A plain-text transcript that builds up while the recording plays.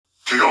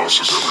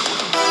Chaos is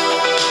everywhere.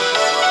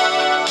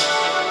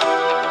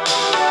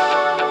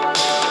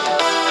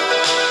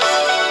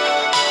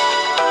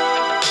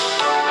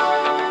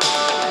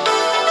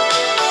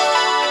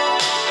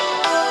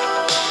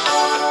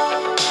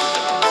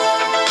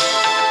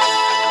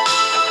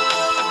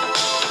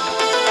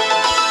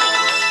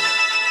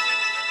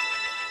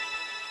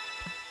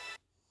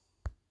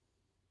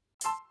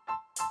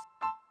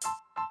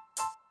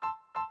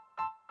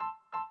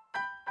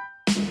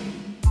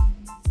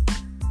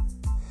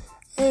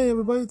 Hey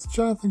everybody, it's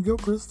Jonathan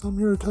Gilchrist. I'm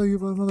here to tell you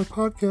about another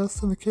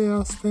podcast in the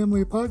Chaos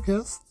family of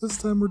podcasts. This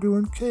time we're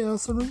doing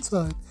Chaos and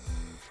Ringside.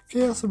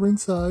 Chaos and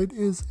Ringside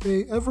is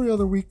a every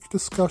other week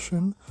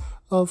discussion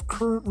of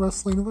current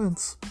wrestling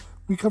events.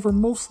 We cover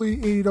mostly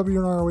AEW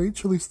and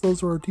ROH, at least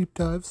those are our deep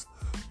dives.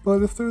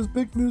 But if there's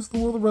big news in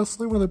the world of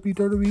wrestling, whether it be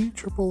WWE,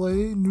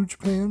 AAA, New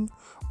Japan,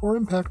 or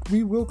Impact,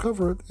 we will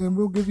cover it and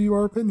we'll give you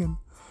our opinion.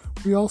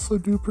 We also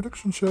do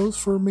prediction shows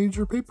for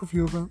major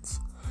pay-per-view events.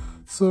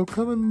 So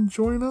come and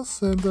join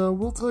us, and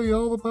we'll tell you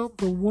all about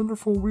the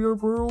wonderful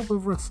weird world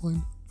of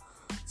wrestling.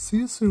 See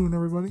you soon,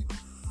 everybody.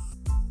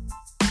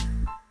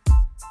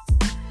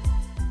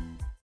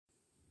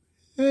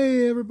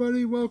 Hey,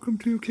 everybody. Welcome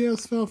to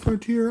Chaos Final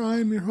Frontier. I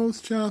am your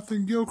host,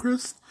 Jonathan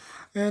Gilchrist.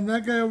 And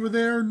that guy over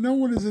there, no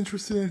one is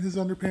interested in his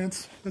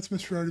underpants. That's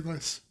Mr. Artie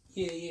Vice.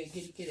 Yeah,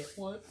 get it.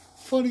 What?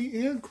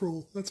 Funny and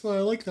cruel. That's why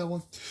I like that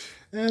one.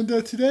 And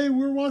today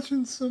we're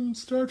watching some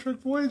Star Trek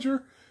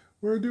Voyager.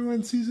 We're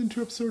doing Season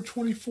 2, Episode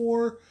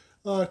 24,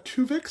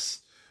 Tuvix.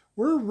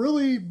 We're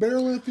really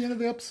barely at the end of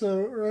the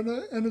episode, or at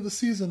the end of the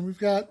season. We've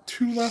got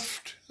 2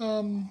 left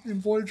in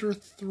Voyager,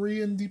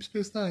 3 in Deep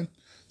Space Nine.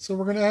 So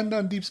we're going to end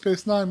on Deep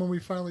Space Nine when we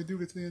finally do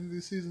get to the end of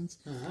these seasons.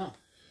 Uh-huh.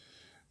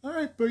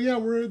 Alright, but yeah,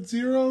 we're at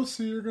 0,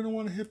 so you're going to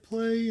want to hit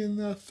play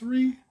in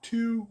 3,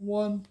 2,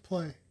 1,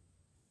 play.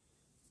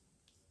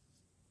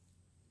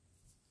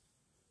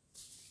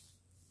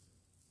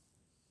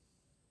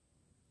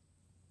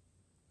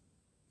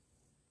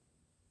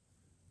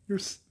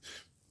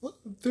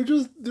 They're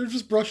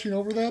just brushing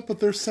over that,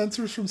 but their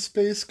sensors from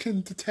space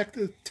can detect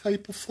a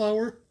type of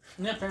flower.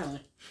 Yeah,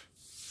 apparently.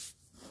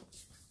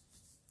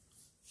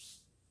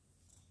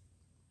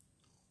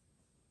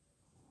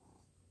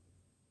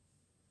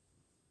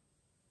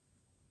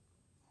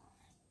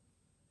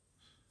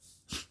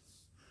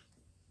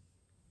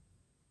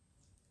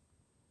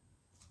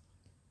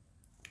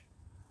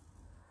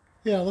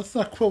 Yeah, let's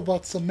not quibble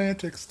about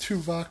semantics,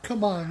 Tuvok.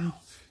 Come on.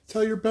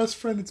 Tell your best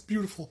friend it's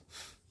beautiful.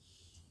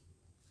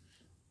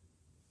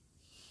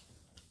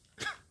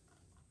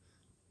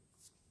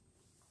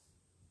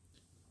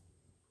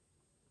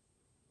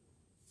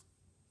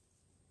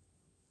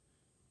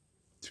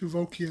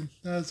 Tuvokian.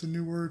 That is a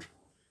new word. I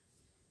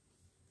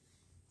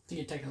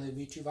think it technically would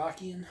be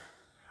Tuvakian.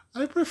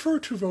 I prefer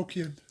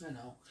Tuvokian. I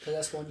know, because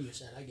that's the one you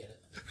said. I get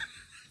it.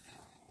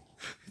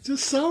 It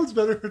just sounds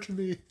better to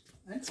me.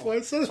 That's why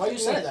I said it. That's why you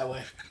said it that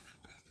way.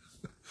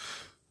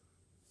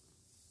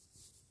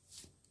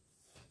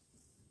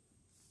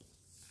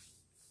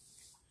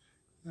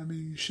 I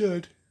mean, you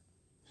should.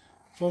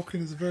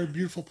 Vulcan is a very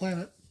beautiful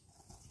planet.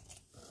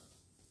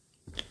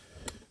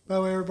 By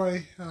the way,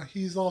 everybody,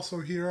 he's also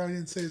here. I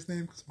didn't say his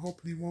name because I'm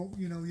hoping he won't,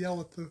 yell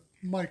at the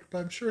mic, but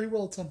I'm sure he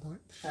will at some point.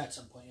 At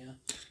some point, yeah.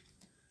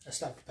 I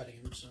stopped petting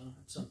him, so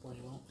at some point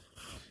he won't.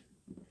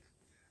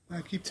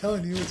 I keep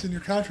telling you, it's in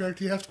your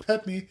contract. You have to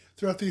pet me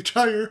throughout the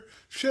entire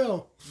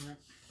show.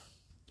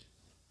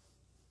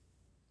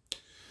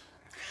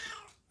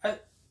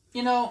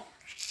 Yeah.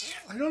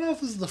 I don't know if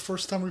this is the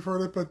first time we've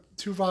heard it, but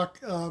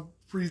Tuvok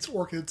breeds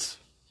orchids,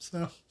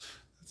 so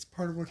that's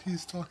part of what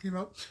he's talking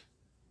about.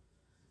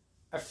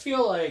 I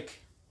feel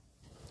like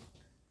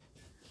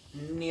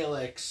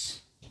Neelix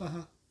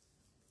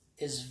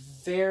is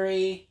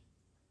very,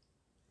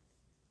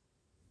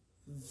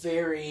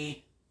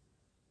 very,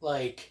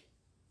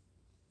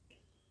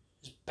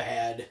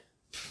 bad.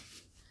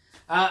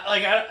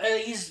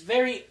 He's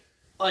very,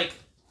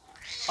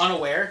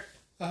 unaware.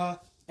 And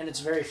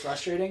it's very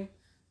frustrating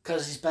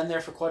because he's been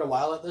there for quite a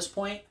while at this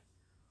point.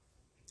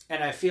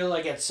 And I feel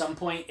like at some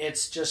point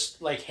it's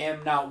just,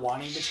 him not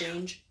wanting to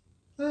change.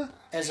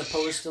 As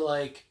opposed to,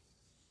 it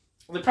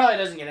probably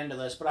doesn't get into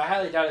this, but I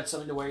highly doubt it's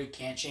something to where he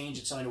can't change.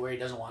 It's something to where he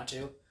doesn't want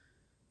to.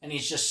 And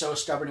he's just so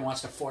stubborn he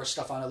wants to force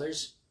stuff on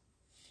others.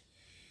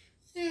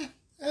 Yeah,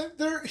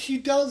 he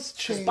does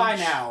change. Because by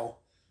now,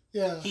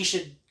 yeah, he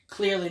should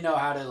clearly know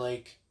how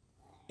to,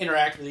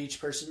 interact with each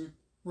person.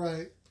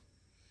 Right.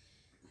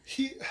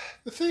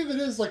 The thing of it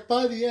is,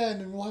 by the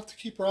end, and we'll have to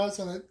keep our eyes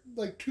on it,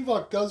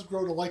 Tuvok does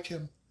grow to like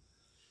him.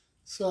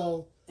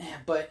 So... Yeah,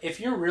 but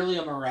if you're really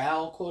a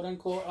morale,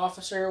 quote-unquote,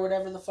 officer or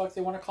whatever the fuck they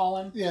want to call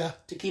him, yeah,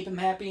 to keep him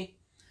happy,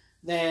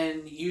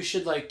 then you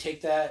should, take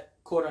that,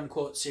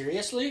 quote-unquote,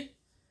 seriously,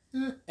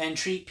 and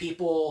treat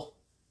people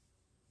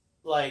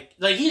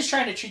he's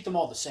trying to treat them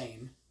all the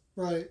same.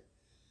 Right.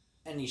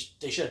 And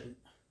they shouldn't.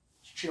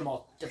 Treat them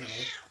all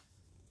differently.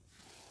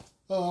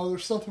 Oh,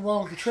 there's something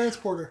wrong with the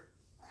transporter.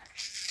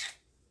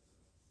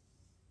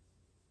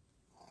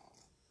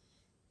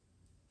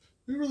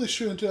 We really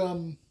shouldn't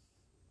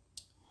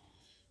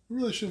We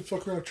really shouldn't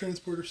fuck around with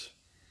transporters.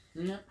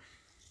 Yeah.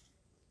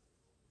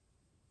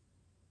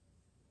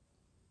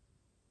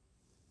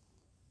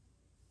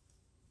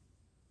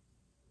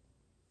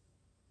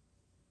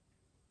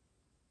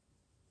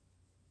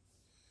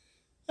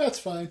 That's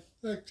fine.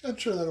 I'm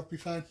sure that'll be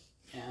fine.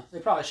 Yeah, they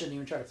probably shouldn't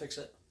even try to fix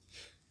it.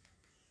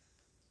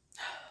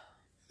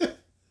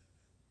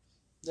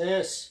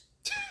 This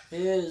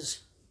is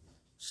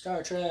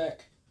Star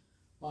Trek.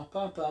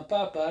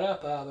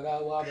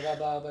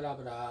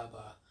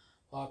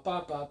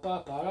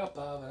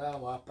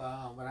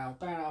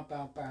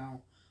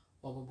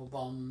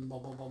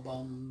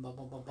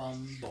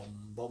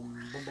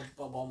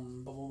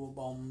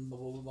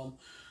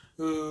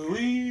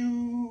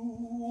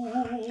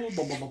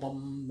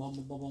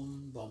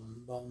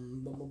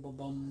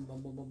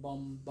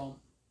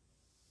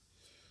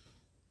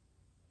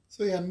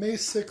 So yeah, May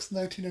 6th,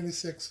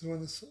 1996 is when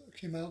this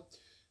came out.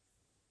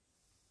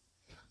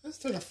 I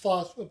just had a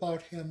thought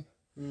about him.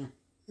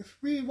 If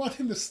we want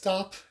him to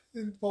stop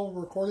while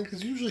we're recording,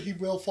 because usually he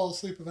will fall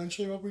asleep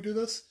eventually when we do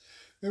this,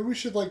 maybe we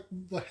should, like,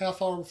 a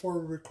half hour before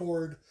we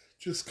record,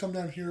 just come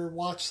down here,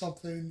 watch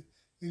something,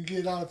 and get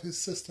it out of his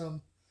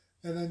system,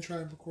 and then try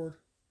and record.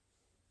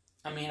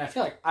 I mean, I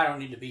feel like I don't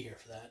need to be here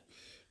for that.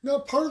 No,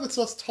 part of it's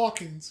us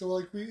talking, so,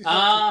 like, we...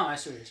 I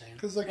see what you're saying.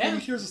 Because, like, when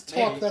he hears us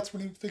talk, that's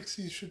when he thinks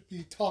he should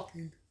be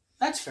talking.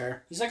 That's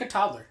fair. He's like a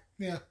toddler.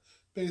 Yeah,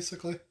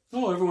 basically.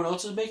 Oh, everyone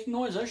else is making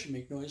noise. I should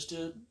make noise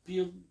to be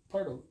a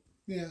part of it.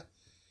 Yeah.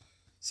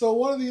 So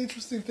one of the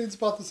interesting things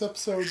about this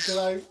episode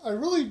that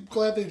I'm really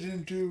glad they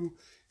didn't do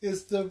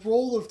is the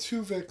role of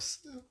Tuvix.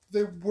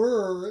 They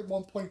were, at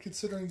one point,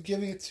 considering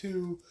giving it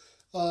to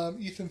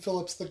Ethan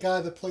Phillips, the guy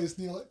that plays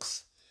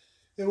Neelix.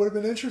 It would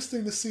have been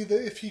interesting to see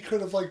that if he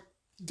could have, like,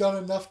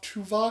 done enough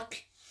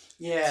Tuvok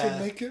to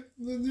make it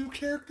the new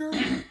character.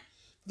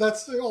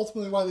 That's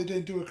ultimately why they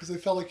didn't do it, because they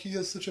felt like he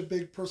has such a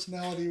big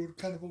personality, it would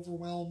kind of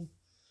overwhelm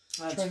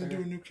trying to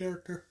do a new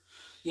character.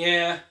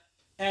 Yeah,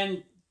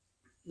 and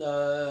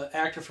the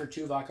actor for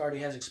Tuvok already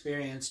has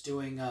experience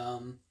doing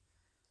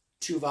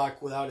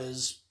Tuvok without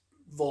his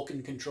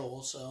Vulcan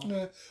control, so...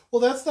 Yeah.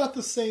 Well, that's not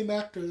the same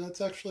actor. That's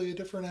actually a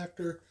different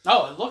actor.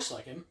 Oh, it looks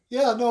like him.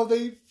 Yeah, no,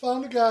 they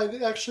found a guy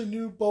that actually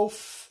knew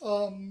both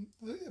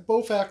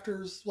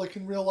actors, like,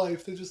 in real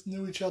life. They just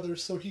knew each other,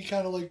 so he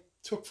kind of, like,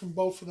 took from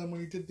both of them when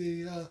he did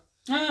the...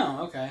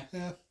 Oh, okay.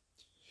 Yeah.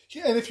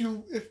 And if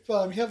you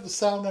have the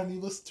sound on and you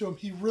listen to him,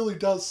 he really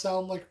does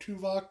sound like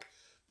Tuvok,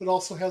 but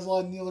also has a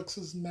lot of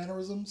Neelix's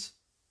mannerisms.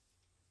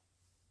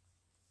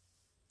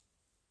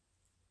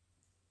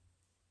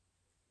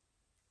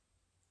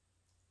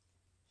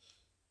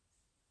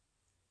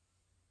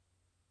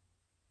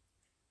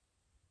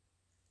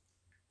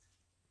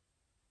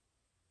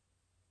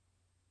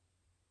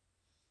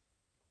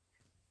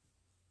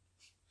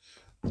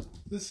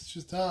 This is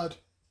just odd.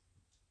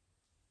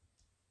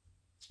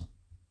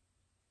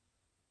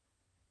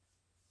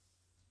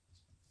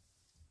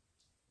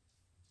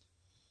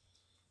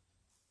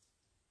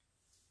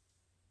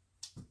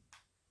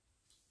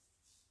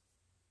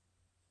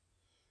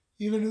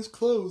 Even his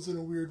clothes in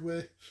a weird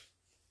way.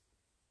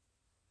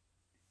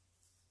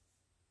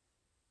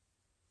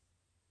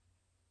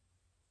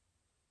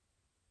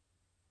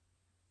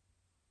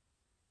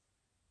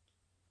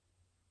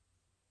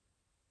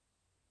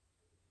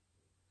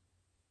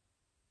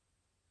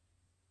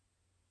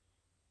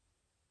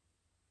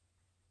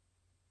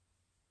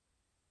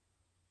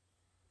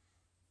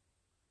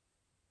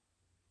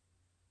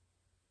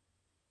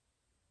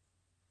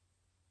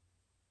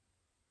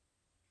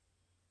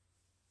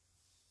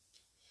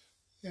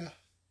 Yeah,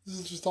 this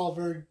is just all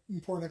very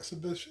important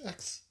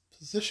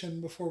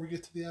exposition before we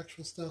get to the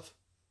actual stuff.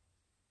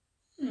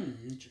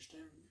 Interesting.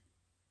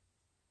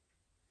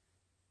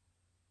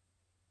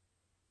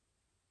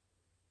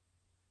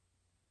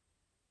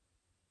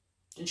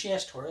 Didn't she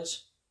ask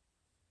Torres?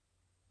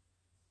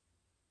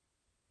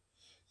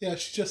 Yeah,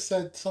 she just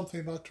said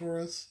something about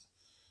Torres,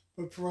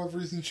 but for whatever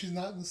reason she's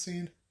not in the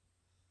scene.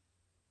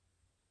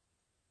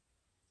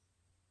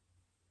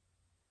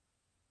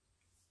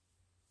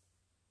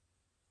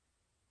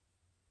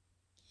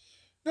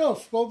 No,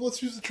 well,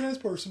 let's use the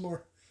transporter some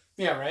more.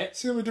 Yeah, right?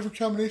 See how many different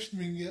combinations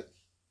we can get.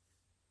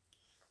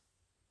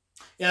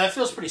 Yeah, that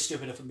feels pretty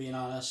stupid if I'm being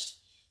honest.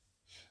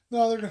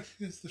 No, they're going to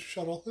use the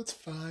shuttle. It's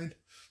fine.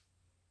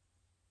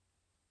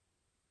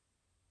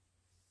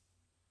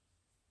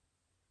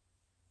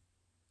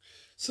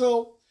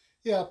 So,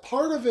 yeah,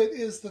 part of it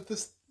is that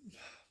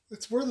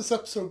it's where this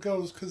episode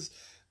goes, because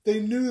they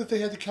knew that they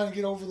had to kind of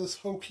get over this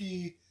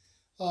hokey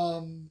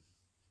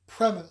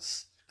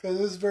premise. Because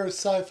it is very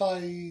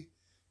sci-fi,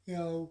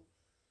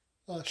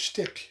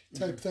 shtick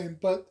type thing.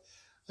 But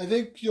I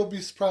think you'll be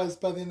surprised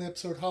by the end of the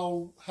episode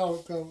how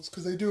it goes,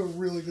 because they do a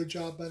really good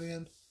job by the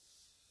end.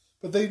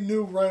 But they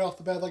knew right off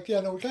the bat, like,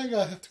 yeah, no, we kind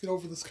of have to get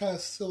over this kind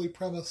of silly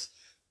premise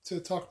to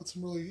talk about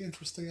some really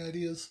interesting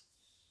ideas.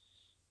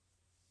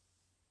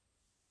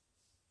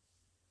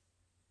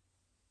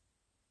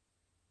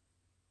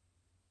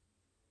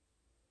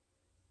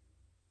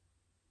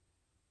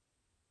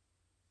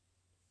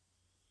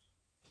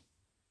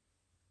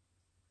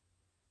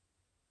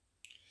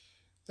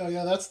 Oh,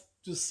 yeah, that's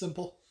just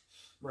simple.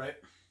 Right.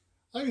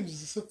 I can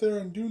just sit there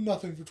and do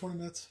nothing for 20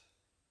 minutes.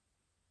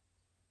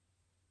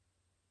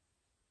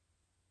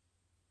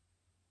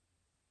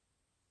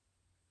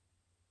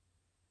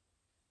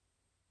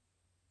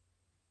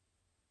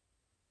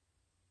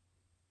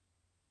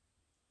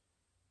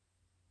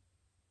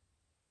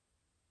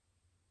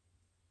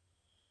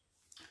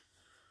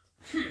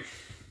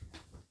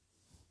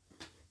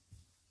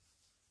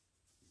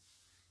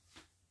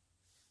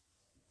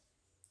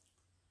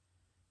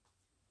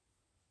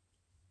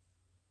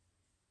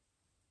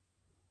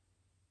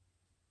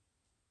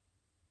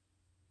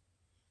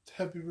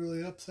 That'd be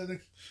really upsetting.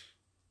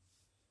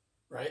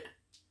 Right.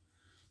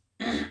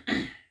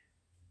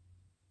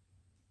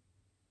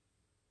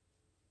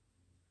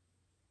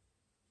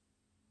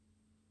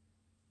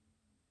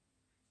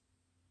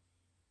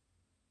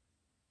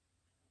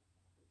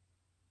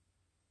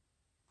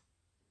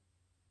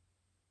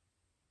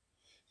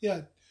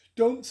 Yeah,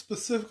 don't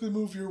specifically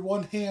move your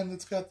one hand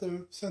that's got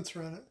the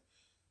sensor on it.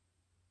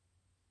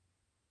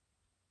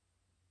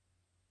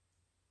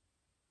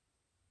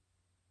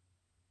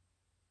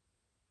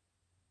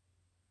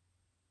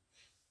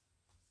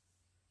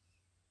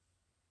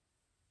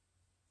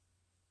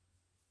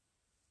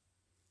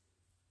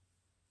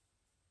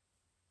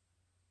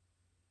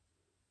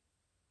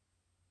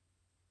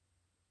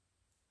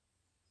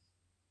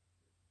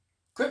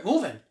 Quit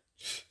moving.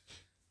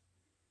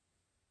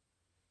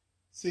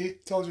 See,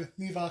 told you,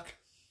 Nevok.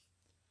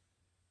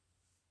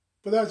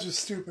 But that's just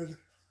stupid.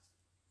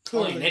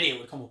 Only an idiot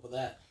would come up with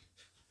that.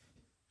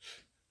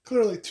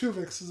 Clearly,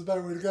 Tuvix is a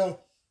better way to go.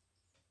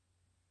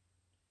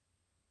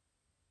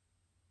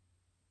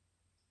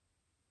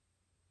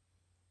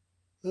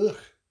 Ugh.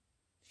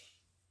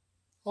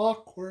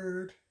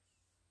 Awkward.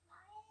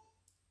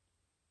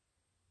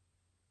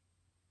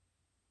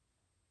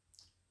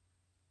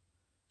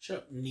 Shut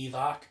up,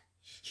 Nevok.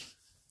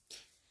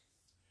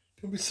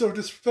 Don't be so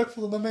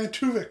disrespectful to my man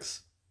Tuvix.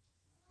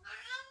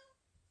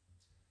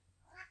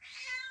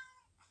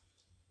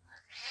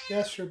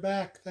 Yes, you're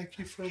back. Thank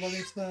you for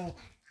letting us know.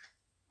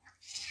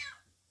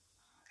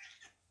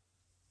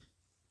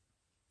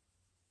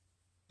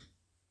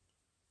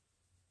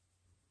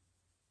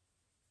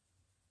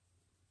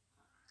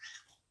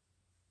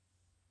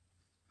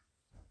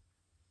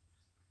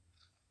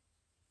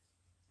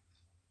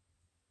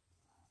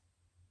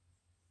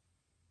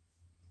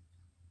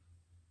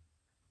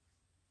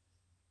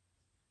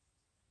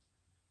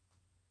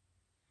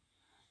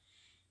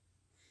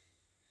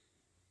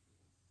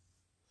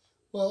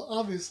 Well,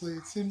 obviously,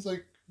 it seems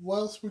like what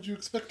else would you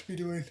expect to be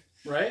doing?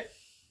 Right?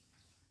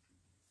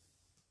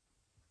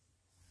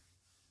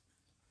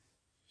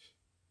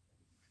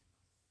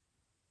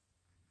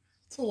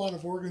 It's a lot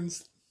of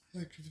organs.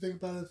 Like, if you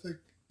think about it, like,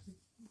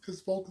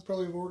 because Vulcans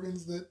probably have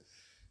organs that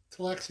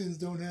Talaxians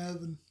don't have,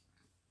 and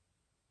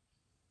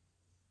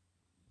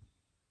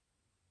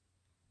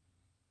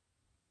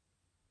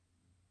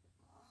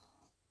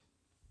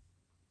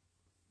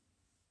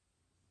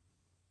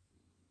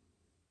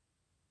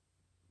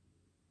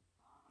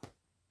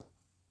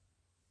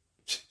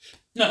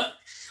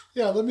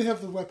yeah, let me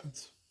have the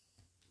weapons.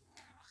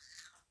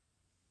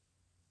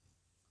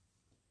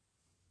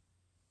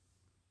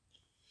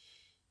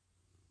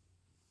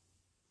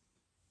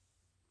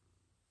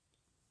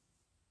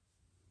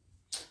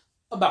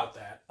 About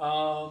that.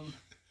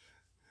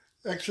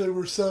 Actually,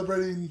 we're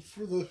celebrating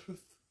for the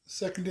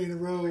second day in a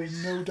row,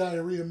 no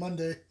diarrhea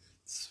Monday.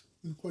 It's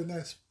been quite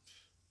nice.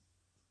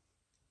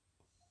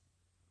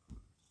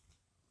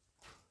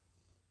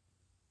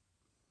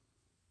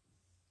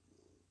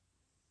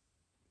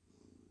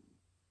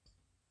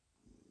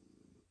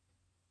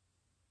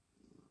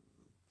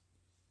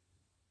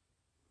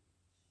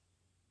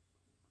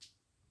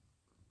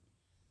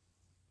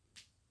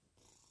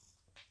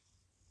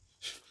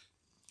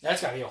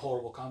 That's gotta be a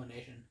horrible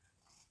combination.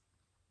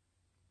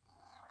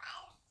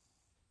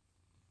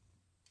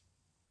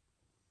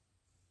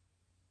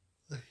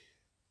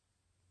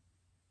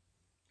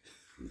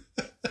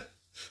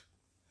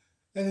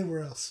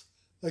 Anywhere else.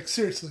 Like,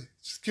 seriously,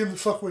 just get him the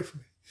fuck away from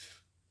me.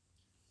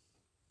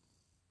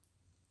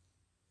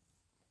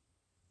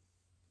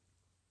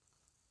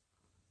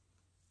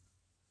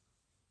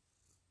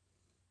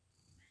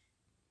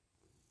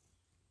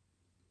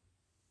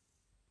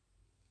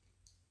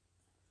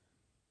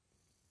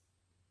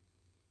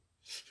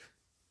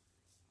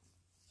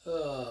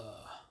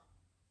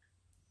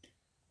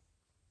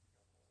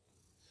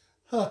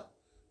 Huh.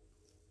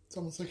 It's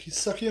almost like he's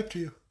sucking up to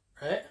you.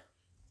 Right?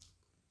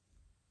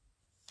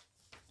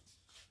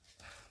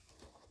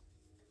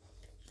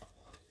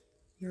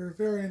 You're a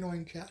very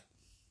annoying cat,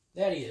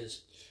 That he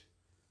is.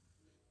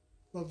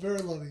 but very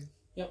loving.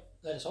 Yep,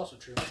 that is also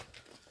true.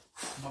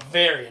 But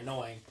very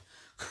annoying.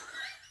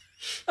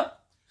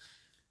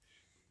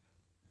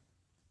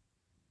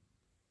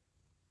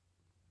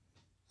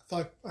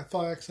 I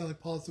thought I accidentally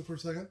paused it for a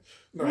second.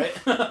 Right?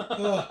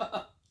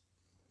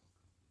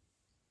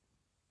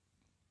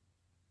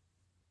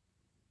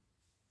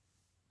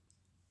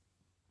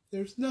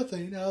 There's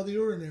nothing out of the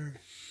ordinary.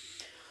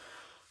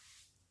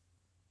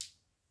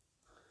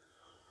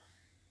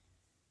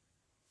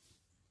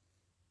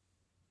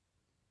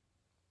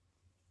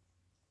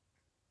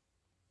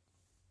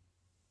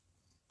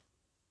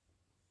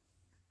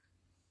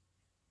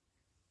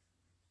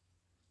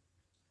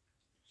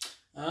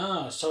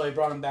 Oh, so they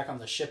brought him back on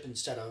the ship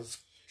instead of...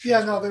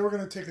 Yeah, no, they were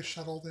going to take a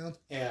shuttle down.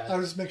 Yeah. I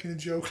was making a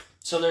joke.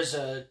 So there's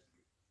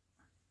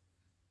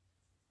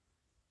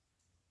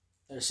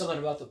something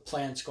about the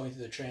plants going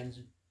through the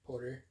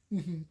transporter.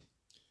 Mm-hmm.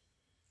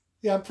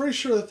 Yeah, I'm pretty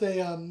sure that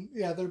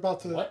they're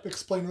about to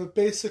explain it.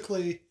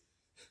 Basically,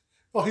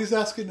 well, he's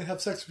asking to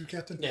have sex with you,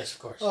 Captain. Yes, of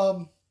course.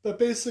 But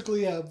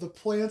basically, yeah, the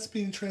plants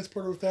being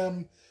transported with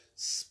them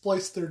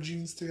spliced their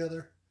genes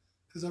together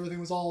because everything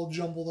was all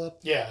jumbled up.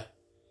 Yeah.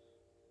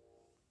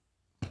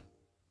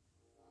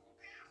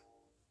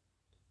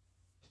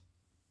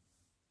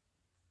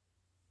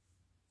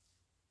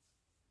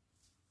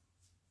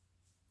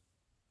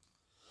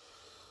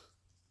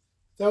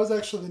 That was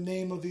actually the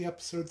name of the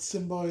episode,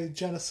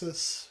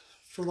 Symbiogenesis,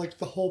 for like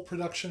the whole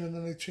production, and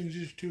then they changed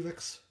it to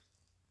Tuvix.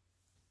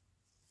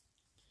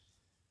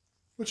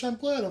 Which I'm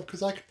glad of,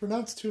 because I can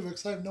pronounce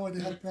Tuvix. I have no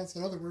idea how to pronounce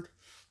that other word.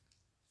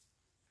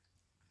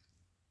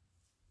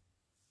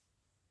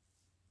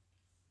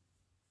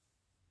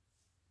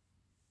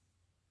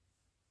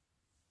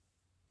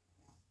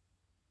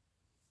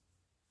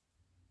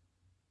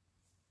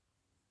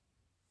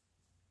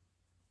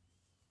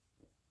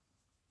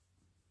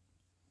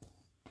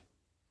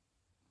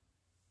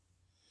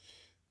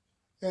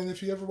 And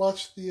if you ever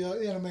watch the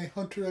anime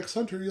Hunter x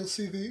Hunter, you'll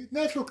see the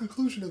natural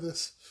conclusion of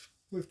this,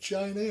 with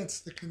giant ants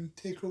that can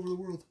take over the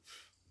world.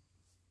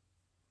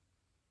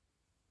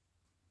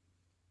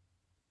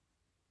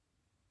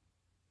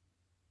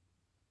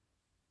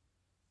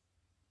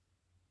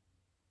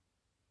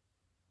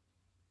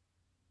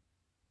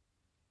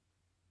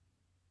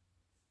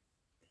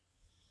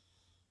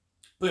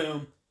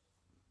 Boom.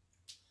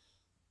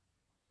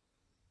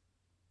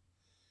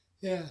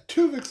 Yeah,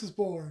 Tuvix is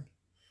born.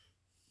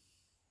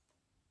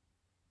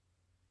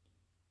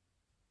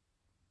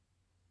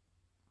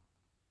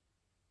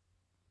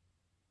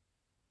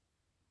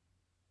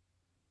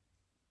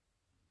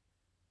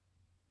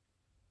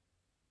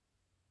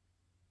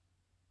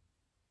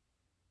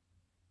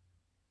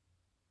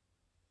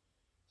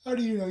 How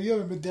do you know? You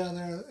haven't been down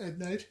there at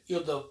night.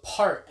 You'll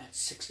depart at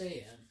 6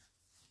 a.m.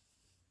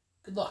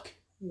 Good luck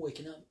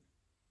waking up.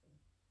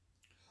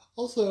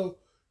 Also,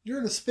 you're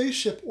in a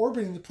spaceship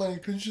orbiting the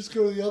planet. Couldn't you just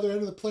go to the other end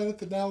of the planet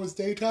that now is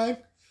daytime?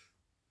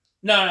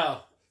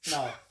 No.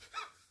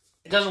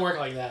 It doesn't work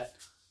like that.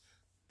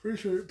 Pretty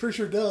sure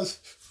it does.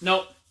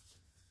 Nope.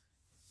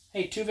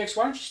 Hey, Tuvix,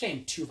 why don't you stay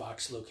in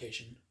Tuvok's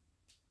location?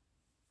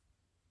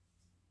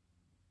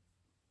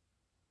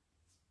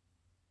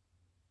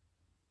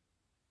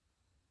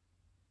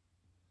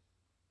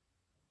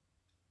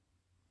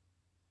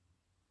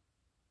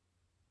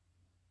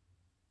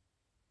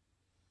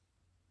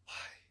 Why?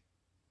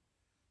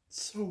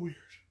 It's so weird.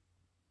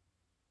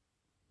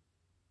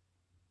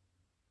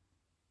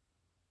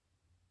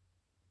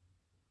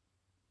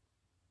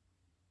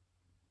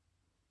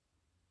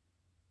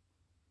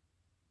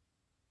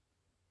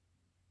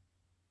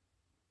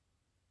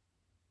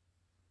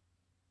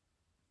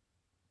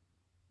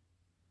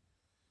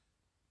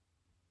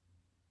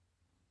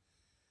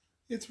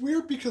 It's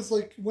weird because,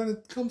 like, when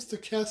it comes to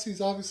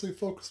Cassie's obviously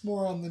focused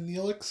more on the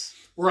Neelix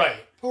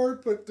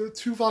part, but the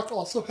Tuvok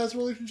also has a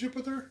relationship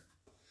with her.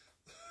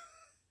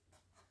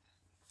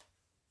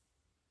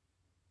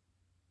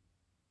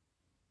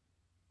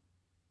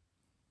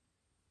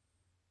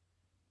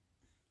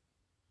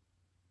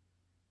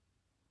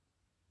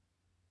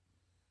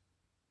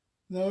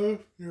 No,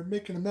 you're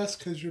making a mess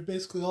because you're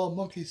basically all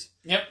monkeys.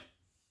 Yep.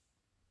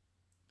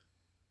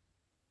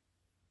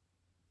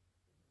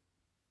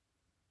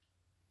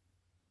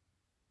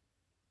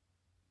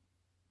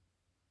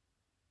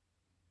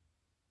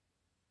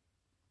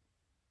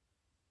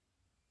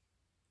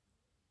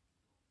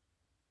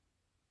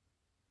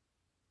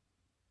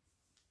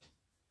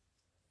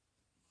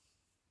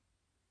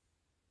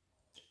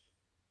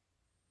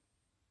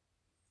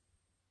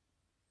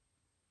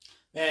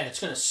 Man, it's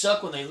going to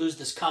suck when they lose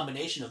this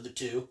combination of the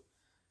two.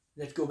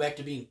 They have to go back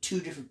to being two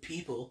different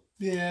people.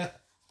 Yeah.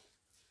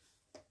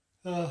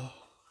 Oh.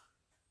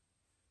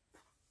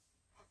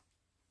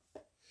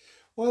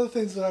 One of the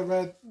things that I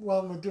read while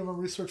I'm doing my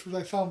research, which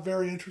I found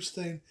very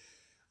interesting,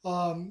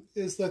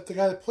 is that the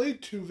guy that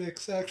played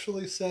Tuvix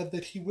actually said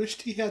that he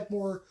wished he had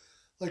more,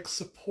 like,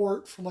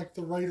 support from, like,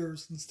 the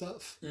writers and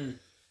stuff. Mm.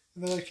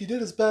 And like, he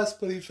did his best,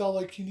 but he felt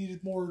like he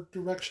needed more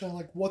direction on,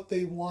 like, what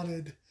they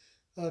wanted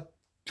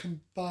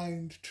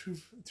combined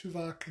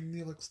Tuvok and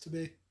Neelix to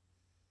be.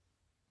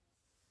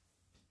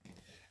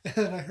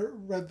 And I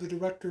read the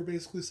director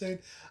basically saying,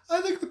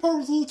 I think the part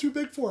was a little too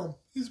big for him.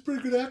 He's a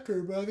pretty good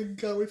actor, but I think he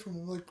got away from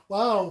him. Like,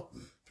 wow,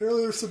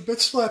 apparently there's some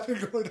bitch slapping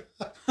going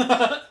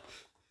on.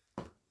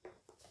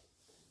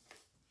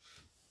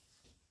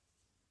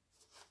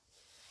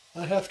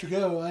 I have to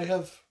go. I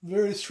have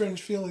very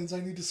strange feelings I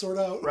need to sort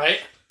out.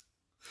 Right?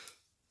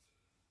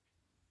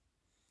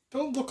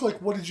 Don't look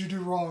like, what did you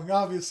do wrong,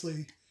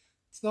 obviously.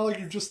 It's not like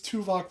you're just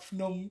Tuvok with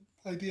no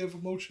idea of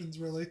emotions,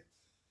 really.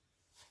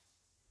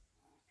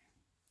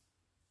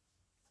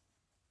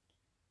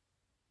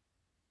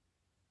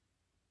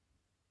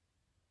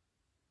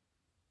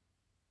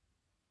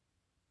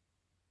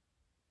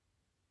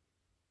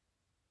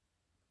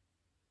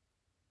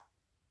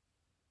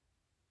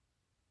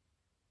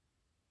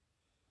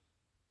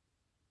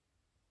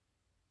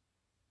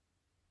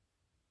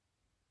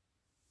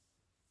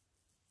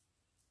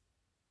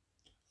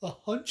 A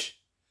hunch?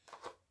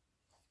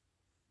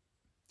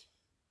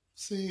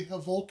 See, a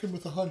Vulcan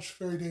with a hunch,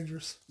 very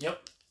dangerous.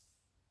 Yep.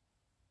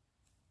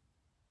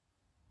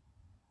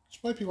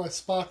 Which might be why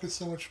Spock is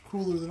so much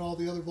cooler than all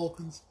the other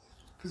Vulcans.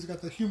 Because he's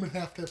got the human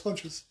half to have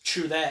punches.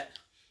 True that.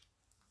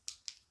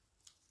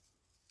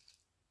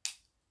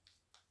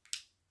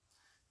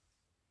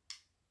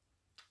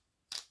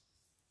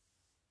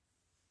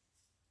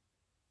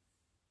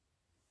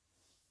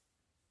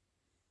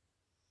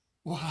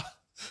 Wow.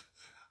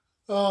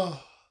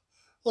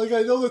 Like,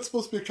 I know that's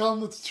supposed to be a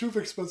compliment to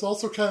Tuvix, but it's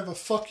also kind of a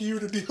fuck you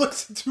to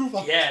Neelix and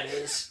Tuvok. Yeah, it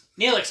is.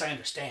 Neelix, I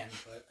understand,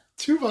 but...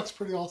 Tuvok's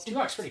pretty awesome.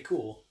 Tuvok's pretty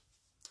cool.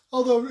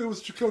 Although it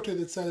was Chakotay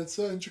that said it,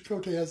 and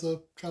Chakotay has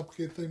a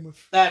complicated thing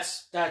with...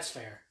 That's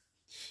fair.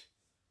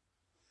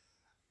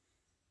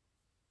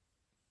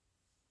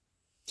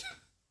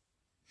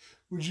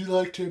 Would you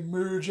like to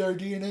merge our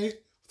DNA?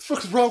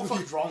 What the fuck is wrong with you?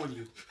 What's wrong with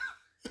you?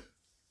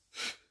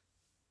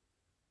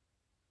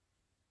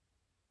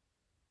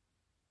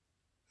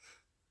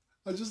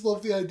 I just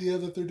love the idea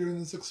that they're doing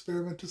this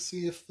experiment to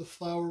see if the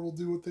flower will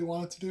do what they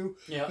want it to do.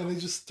 Yeah. And they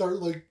just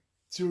start, like,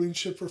 doing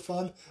shit for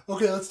fun.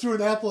 Okay, let's do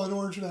an apple and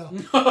orange now.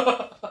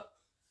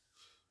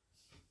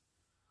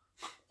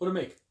 What'd it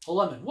make? A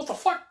lemon. What the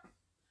fuck?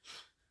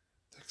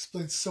 That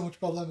explains so much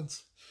about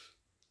lemons.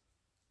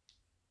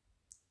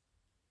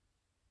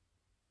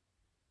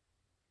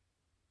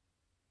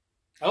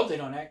 I hope they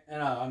don't act...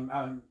 No,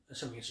 I'm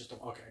assuming it's just...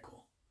 Okay,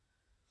 cool.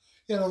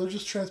 Yeah, no, they're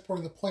just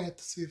transporting the plant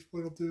to see if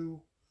it'll do...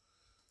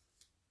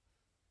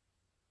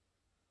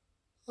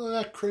 Oh,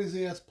 that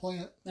crazy-ass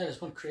plant. That is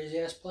one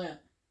crazy-ass plant.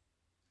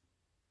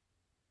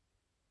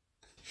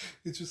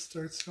 It just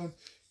starts going,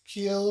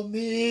 kill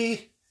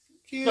me,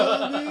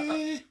 kill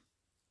me.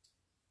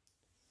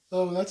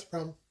 Oh, that's a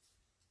problem.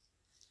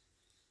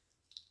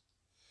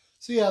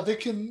 So yeah, they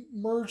can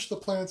merge the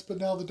plants, but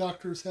now the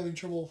Doctor is having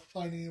trouble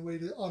finding a way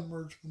to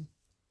unmerge them.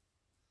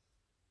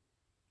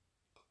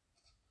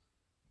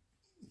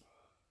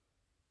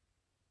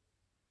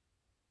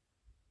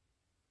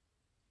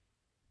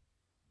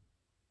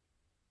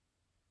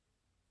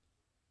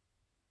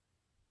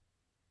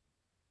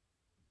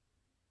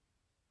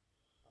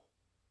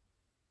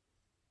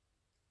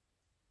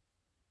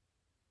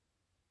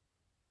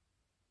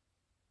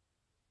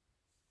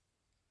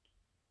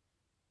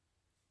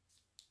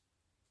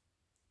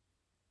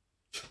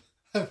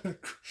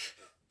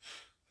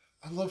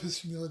 I love his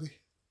humility.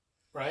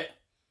 Right?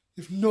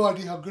 You have no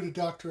idea how good a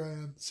doctor I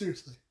am.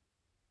 Seriously.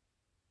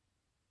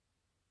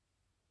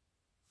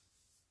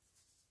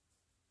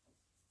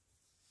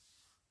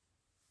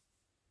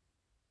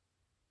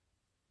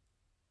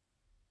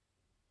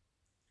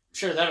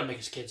 Sure, that'll make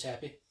his kids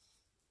happy.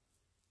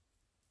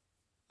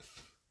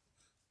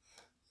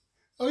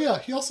 Oh yeah,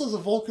 he also has a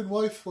Vulcan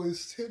wife who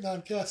he's hitting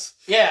on Cass.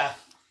 Yeah.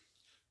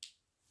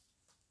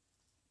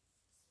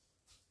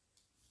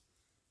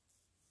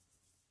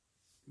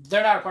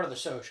 They're not a part of the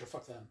show,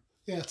 fuck them.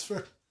 Yeah, it's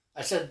fair.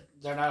 I said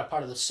they're not a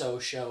part of the show,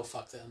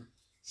 fuck them.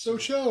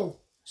 Show.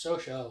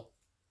 Show.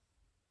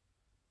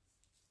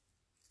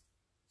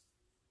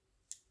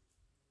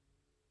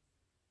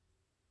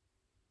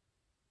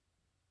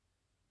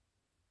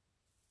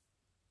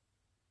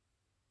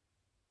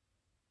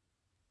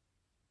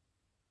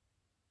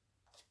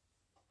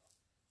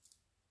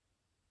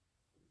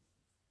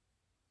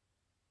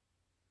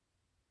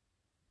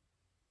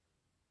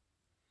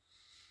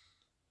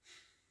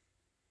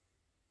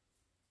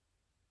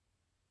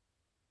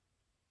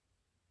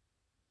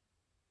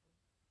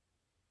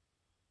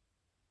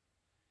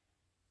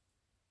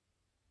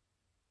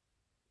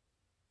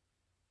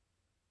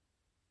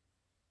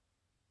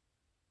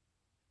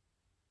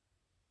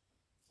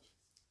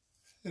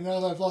 And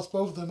now that I've lost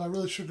both of them, I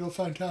really should go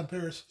find Tom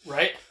Paris.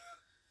 Right?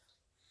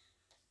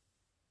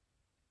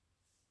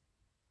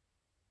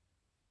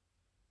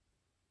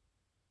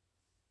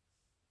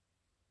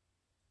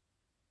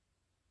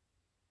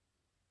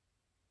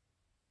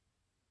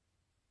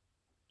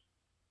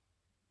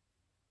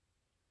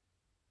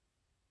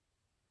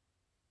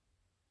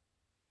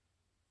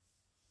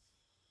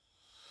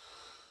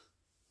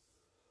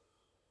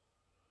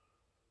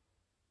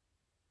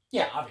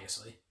 Yeah,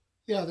 obviously.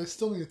 Yeah, they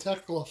still need a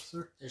tactical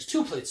officer. There's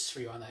 2 places for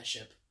you on that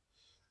ship.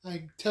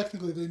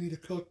 Technically, they need a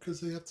cook because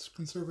they have to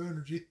conserve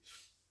energy. They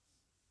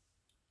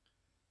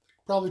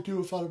could probably do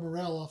without a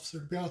morale officer,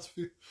 to be honest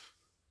with you.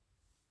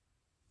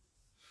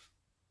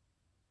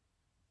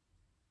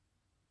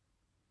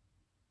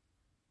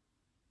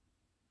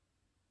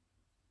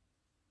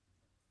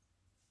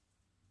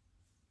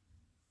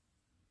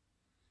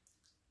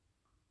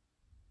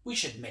 We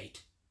should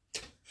mate.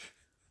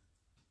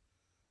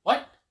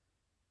 What?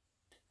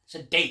 It's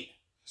a date.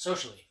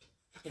 Socially.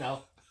 You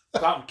know,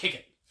 go out and kick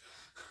it.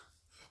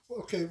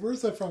 Okay,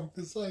 where's that from?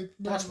 Because I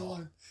remember the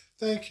line.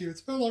 Thank you.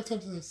 It's been a long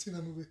time since I've seen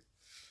that movie.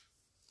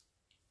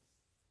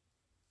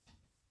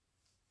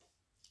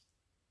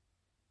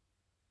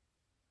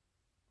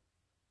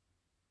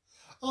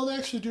 Oh, they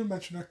actually do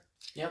mention her.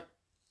 Yep.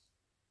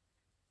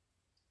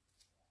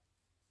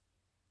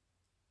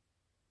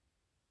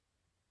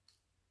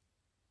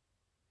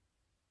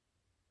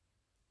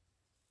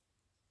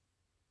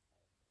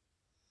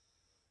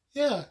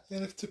 Yeah,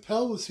 and if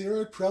T'Pel was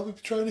here, I'd probably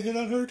be trying to hit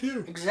on her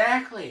too.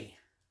 Exactly.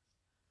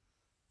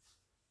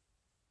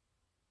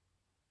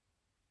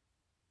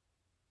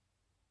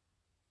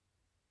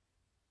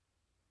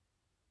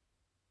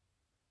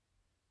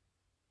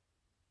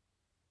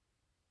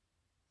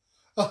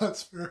 Oh,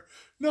 that's fair.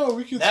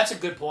 No, That's a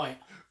good point.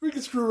 We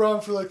could screw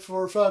around for like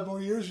 4 or 5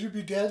 more years. You'd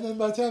be dead, and then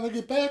by the time I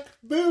get back,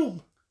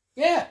 boom.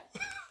 Yeah.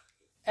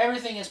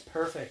 Everything is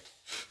perfect.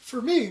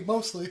 For me,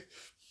 mostly.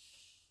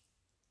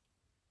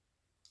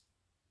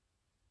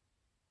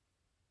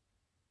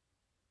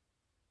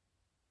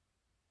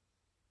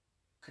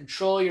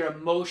 Control your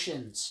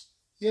emotions.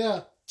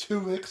 Yeah,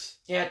 Tuvix.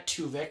 Yeah,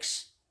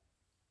 Tuvix.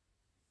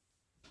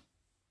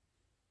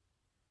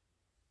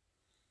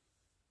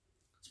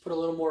 Let's put a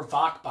little more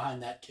Vok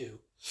behind that too.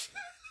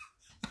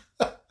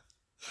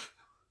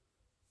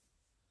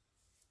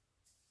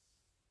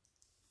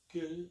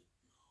 Good.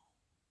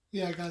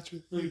 Yeah, I got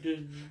you. You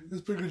did.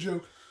 It's a pretty good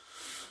joke.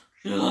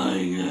 You're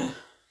lying.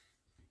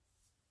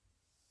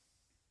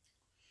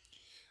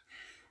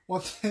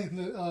 One thing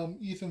that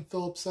Ethan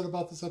Phillips said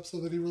about this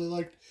episode that he really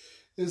liked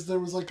is there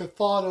was like a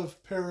thought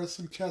of Paris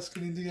and Kes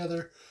getting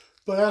together,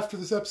 but after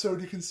this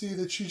episode you can see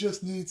that she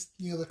just needs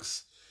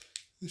Neelix.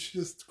 She's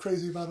just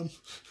crazy about him.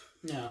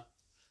 Yeah.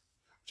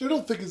 Which I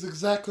don't think is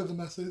exactly the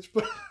message,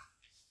 but...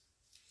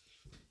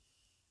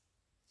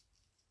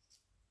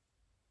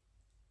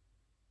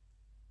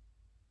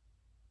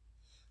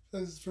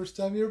 This is the first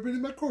time you ever been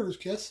in my quarters,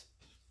 Kes.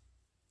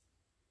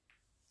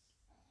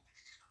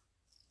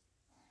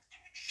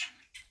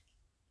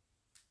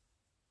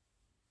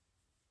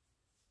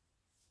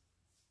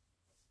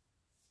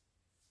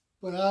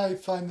 But I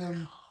find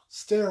them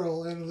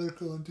sterile,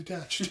 analytical, and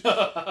detached.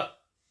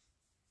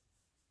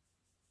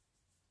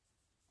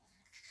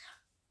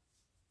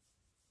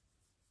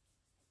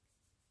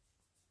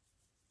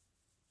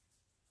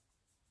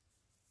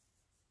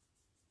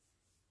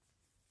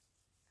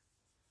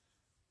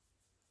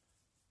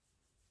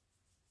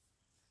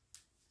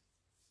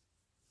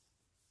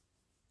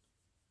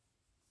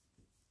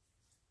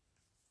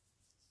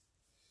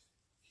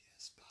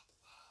 Yes, Papa.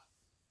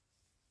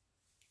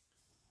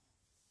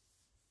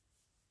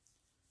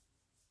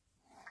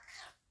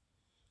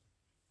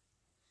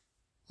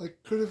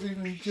 Like, could have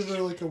even given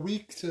her like a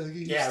week to get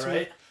used to right?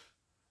 it.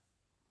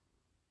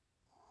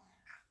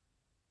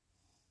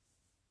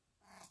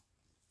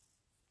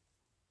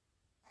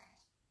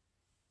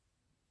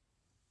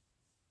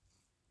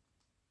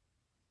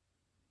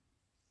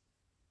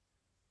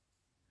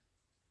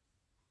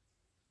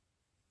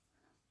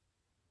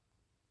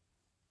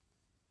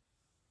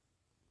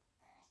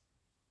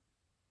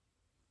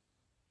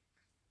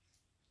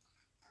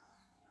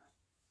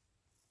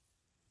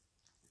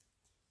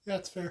 Yeah,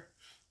 that's fair.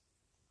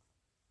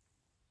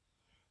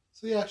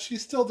 So yeah, she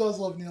still does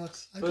love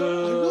Neelix. I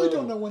really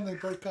don't know when they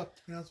break up,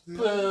 to be honest with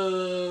you.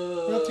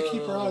 We have to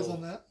keep our eyes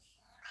on that.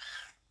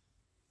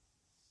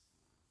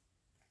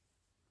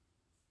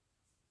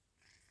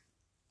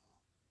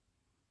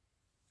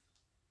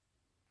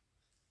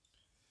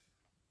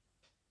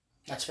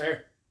 That's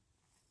fair.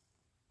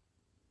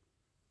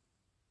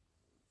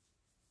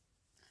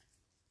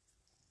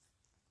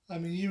 I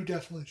mean, you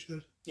definitely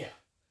should. Yeah.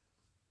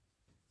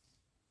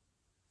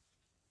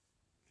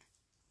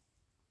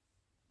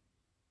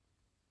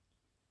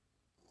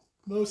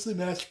 Mostly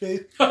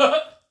masturbate.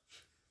 I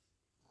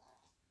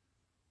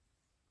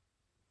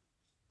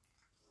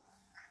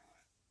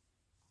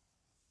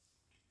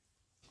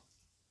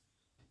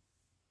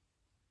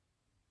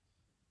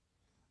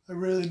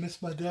really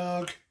miss my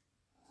dog.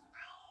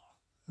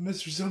 I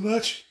miss her so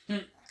much.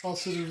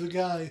 Also, there's a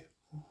guy,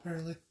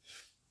 apparently.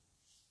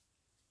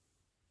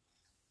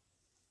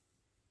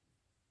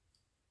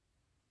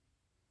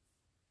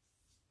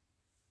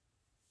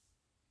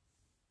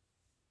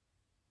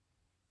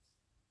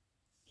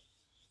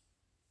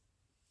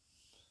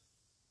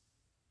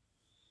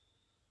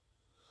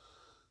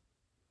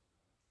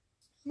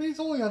 I mean, he's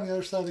only on the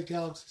other side of the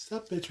galaxy.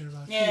 Stop bitching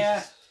about it. Yeah.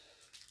 Jesus.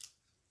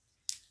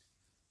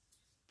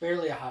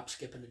 Barely a hop,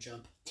 skip, and a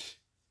jump.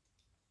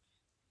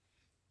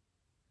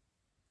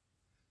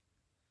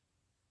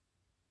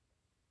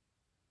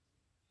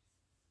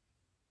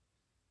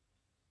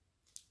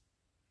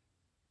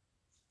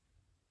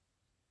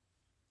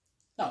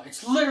 No,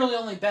 it's literally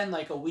only been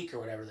like a week or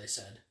whatever they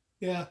said.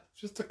 Yeah,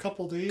 just a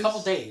couple days. A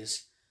couple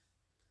days.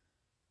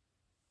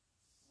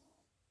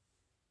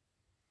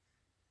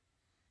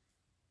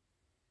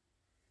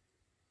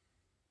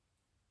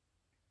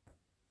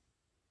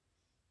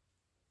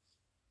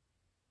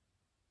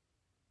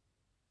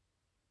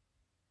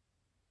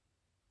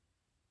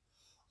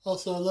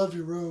 Also, I love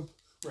your robe.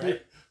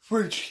 Right.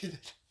 Where did you get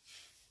it?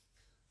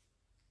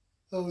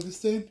 Oh, this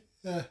thing?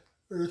 Yeah,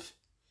 Earth.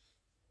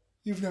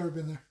 You've never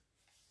been there.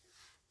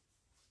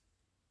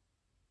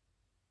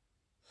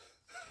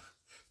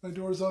 My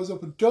door's always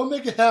open. Don't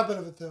make a habit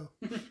of it, though.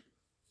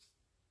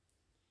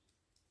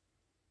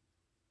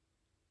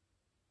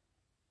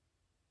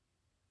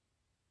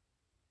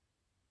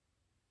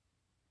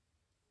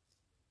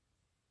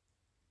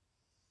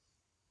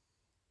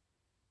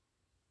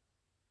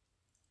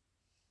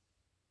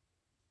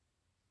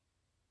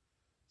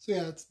 So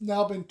yeah, it's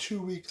now been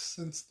 2 weeks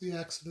since the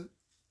accident.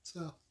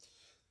 So.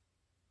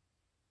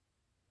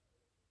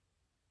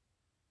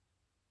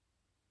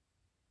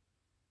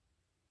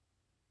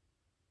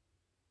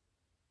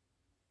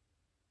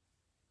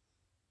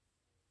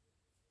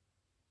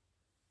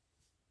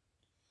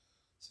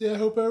 So yeah, I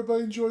hope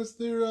everybody enjoys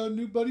their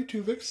new buddy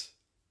Tuvix.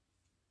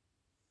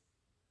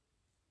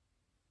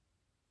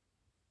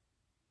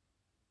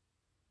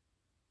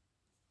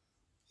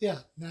 Yeah,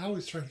 now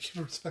he's trying to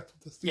keep a respectful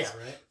distance. Yeah,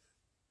 right.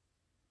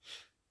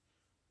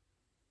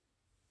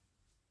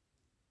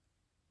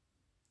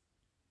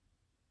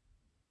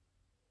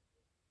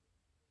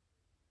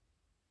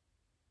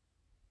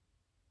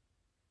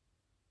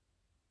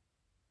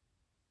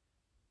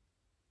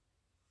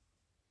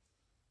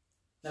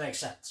 That makes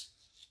sense.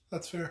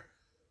 That's fair.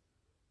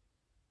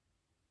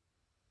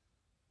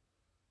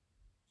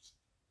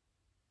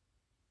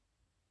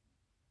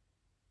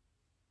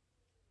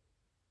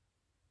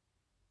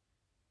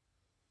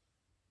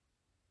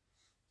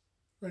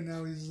 Right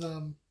now he's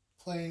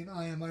playing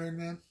I Am Iron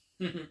Man.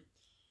 Mm-hmm.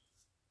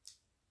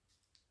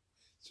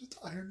 It's just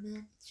Iron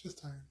Man. It's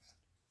just Iron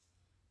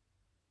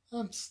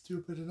Man. I'm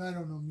stupid and I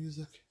don't know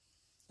music.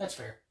 That's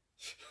fair.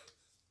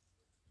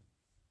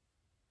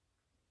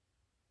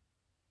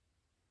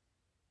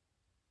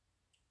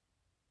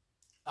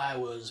 I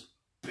was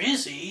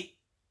busy.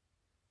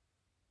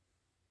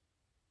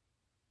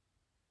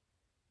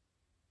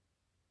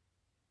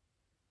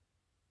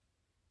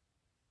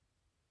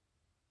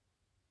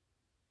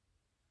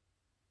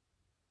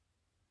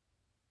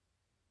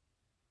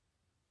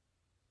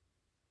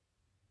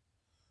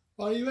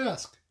 Why do you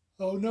ask?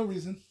 Oh, no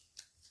reason.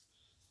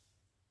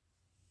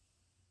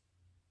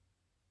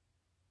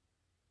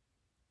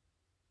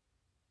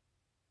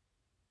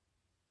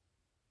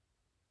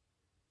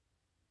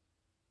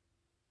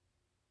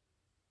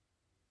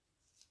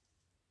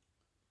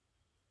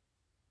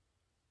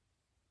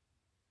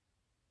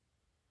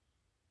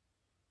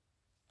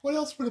 What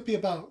else would it be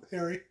about,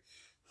 Harry?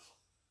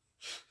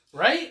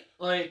 Right?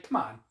 Like, come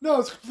on. No,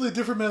 it's a completely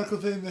different medical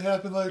thing that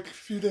happened like a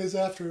few days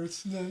after.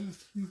 It's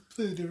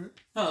completely different.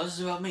 No, this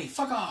is about me.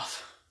 Fuck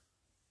off.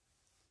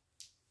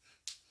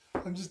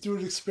 I'm just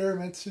doing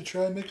experiments to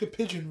try and make a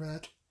pigeon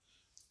rat.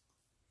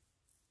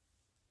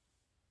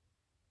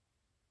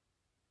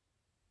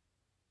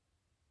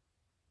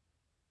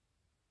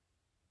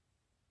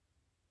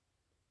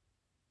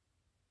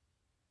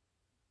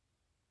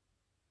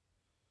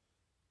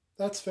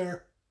 That's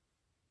fair.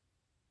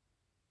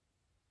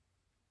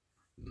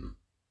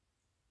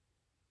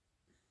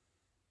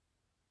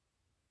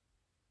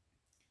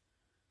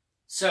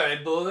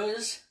 Sorry,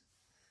 boys.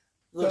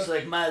 Looks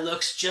like my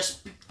luck's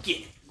just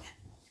beginning.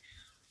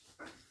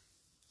 I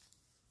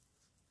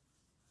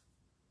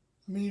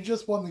mean, you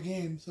just won the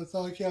game, so it's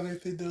not like you have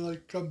anything to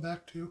like come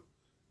back to.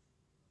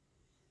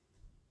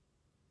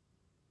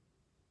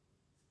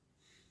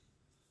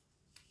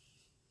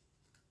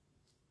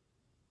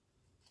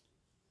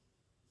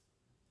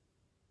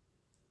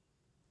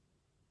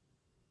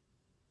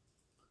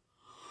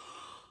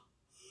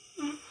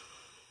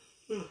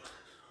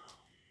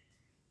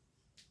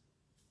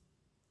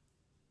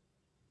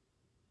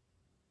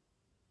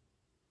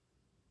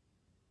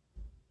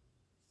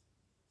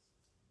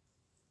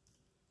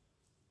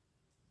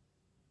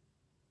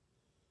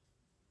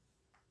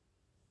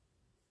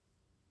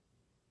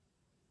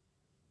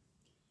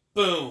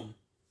 Boom.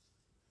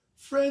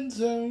 Friend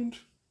zoned.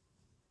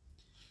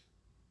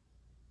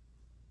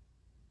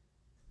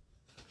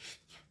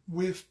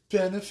 With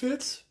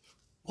benefits?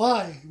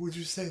 Why would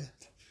you say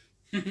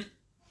that?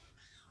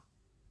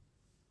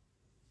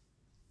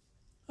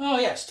 Oh,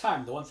 yes,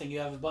 time. The one thing you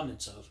have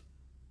abundance of.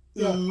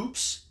 Yeah.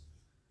 Oops.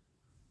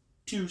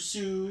 Too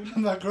soon.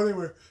 I'm not going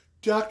anywhere.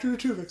 Dr.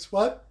 Tuvix,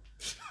 what?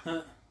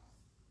 Huh.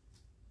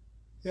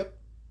 Yep.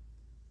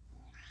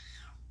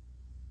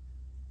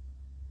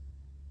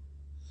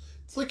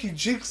 It's like he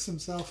jinxed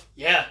himself.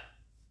 Yeah.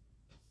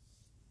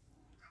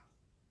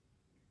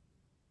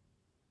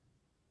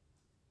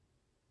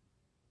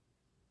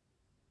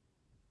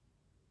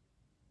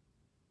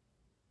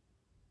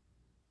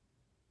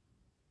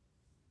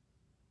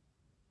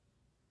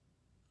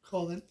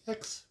 Called an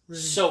X-ray.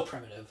 So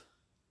primitive.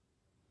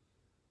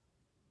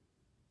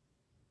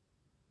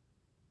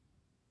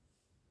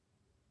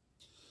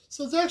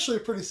 So it's actually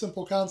a pretty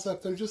simple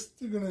concept. They're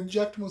going to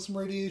inject them with some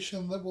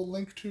radiation that will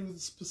link to the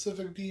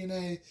specific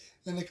DNA,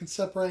 and they can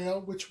separate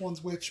out which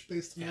one's which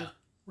based on the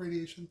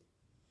radiation.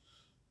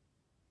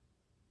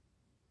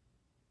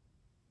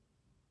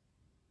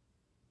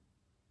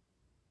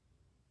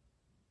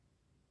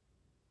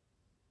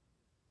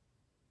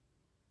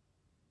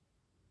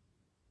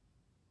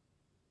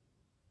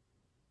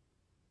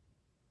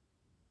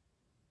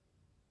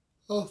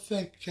 Oh,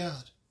 thank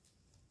God.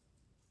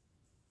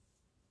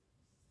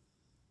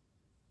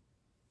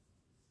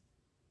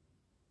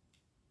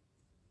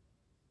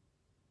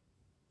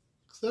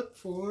 Except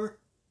for...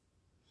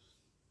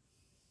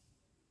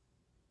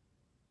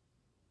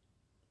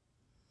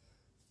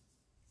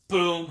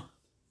 Boom.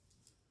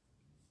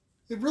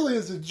 It really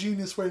is a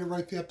genius way to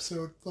write the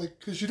episode, like,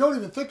 because you don't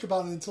even think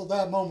about it until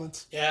that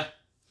moment. Yeah.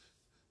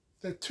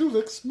 That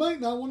Tuvix might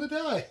not want to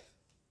die.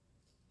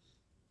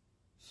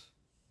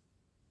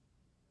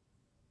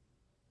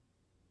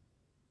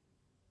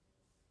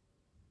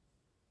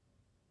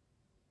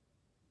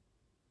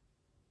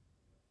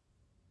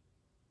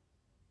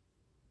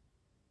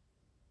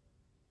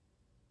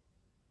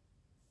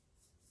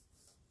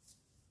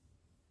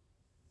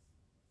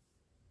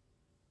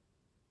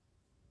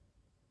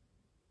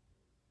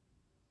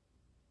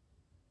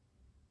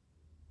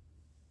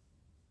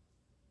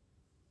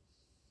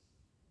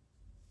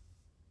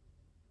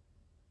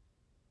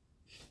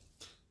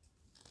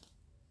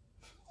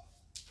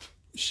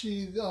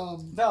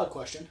 Valid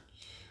question.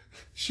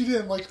 She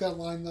didn't like that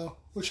line, though,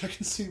 which I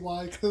can see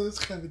why, because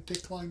it's kind of a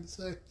dick line to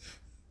say.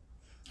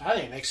 I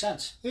think it makes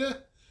sense. Yeah.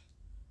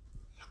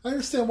 I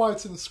understand why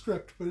it's in the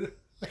script, but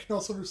I can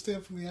also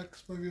understand from the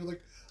actor's point of view,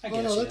 like,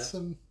 oh no, that's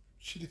some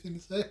shitty thing to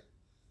say.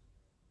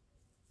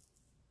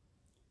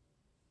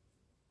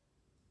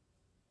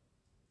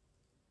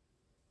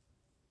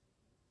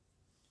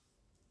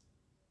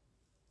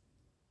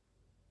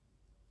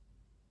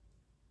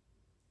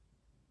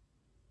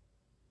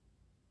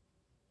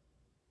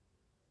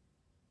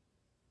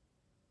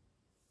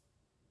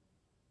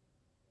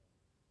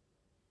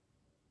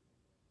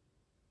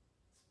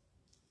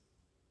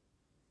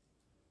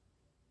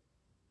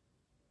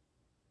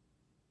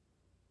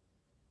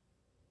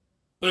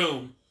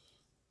 Boom.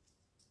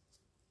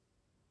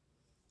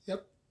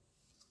 Yep.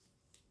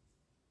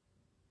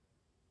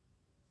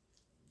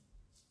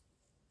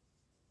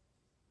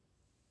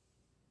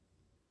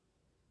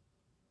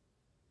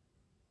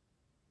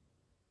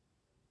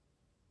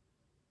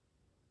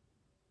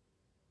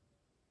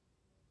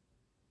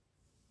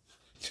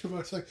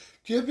 Tuvok's like,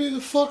 get me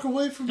the fuck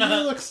away from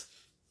Felix.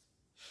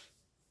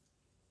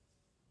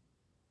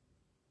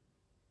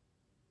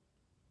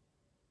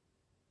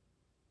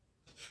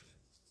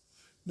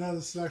 No,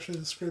 this is actually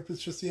the script.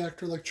 It's just the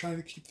actor, like, trying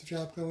to keep the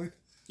job going.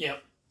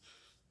 Yep.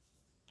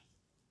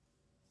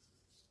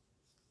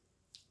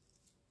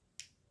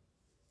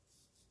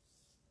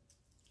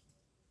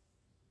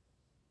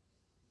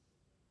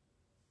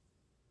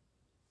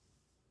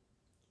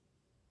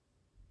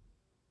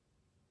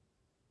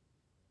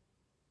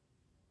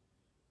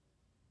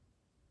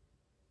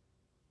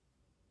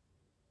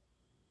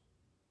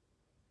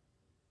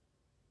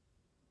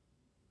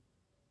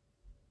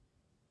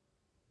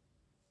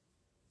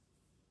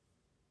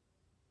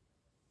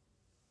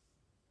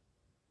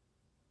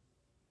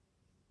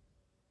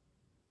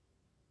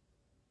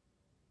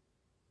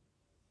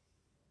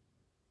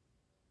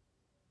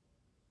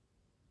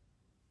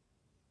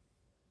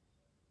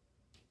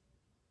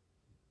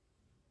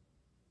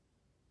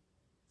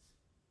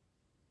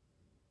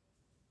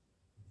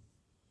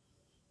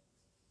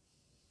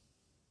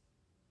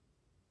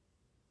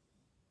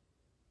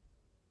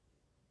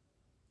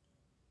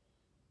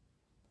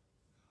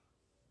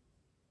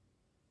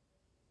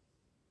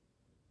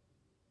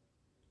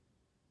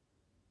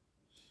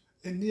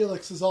 And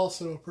Neelix is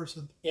also a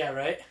person. Yeah,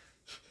 right?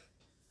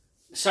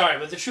 Sorry,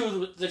 but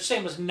the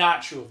same was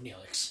not true of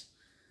Neelix.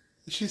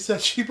 She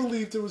said she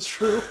believed it was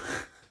true.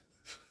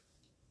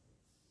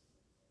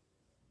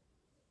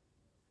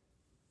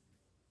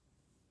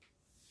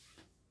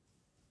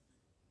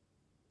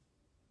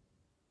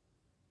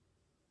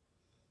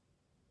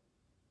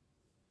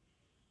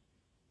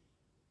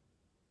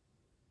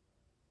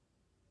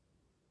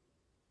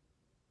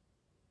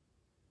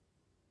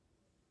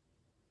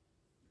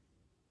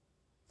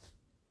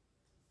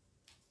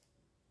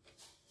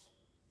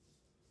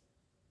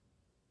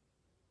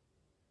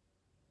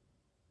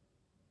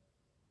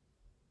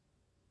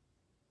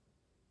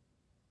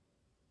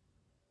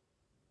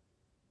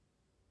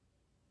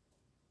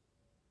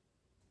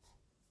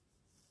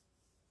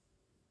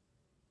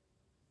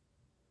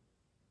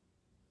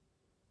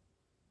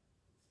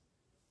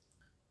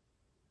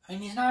 I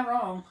mean, he's not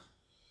wrong.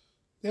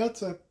 Yeah,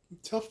 it's a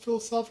tough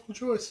philosophical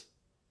choice.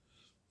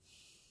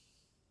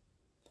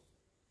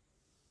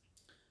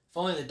 If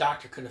only the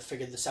Doctor could have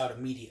figured this out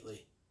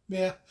immediately.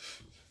 Yeah.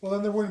 Well,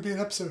 then there wouldn't be an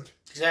episode.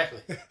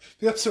 Exactly.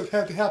 The episode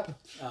had to happen.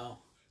 Oh.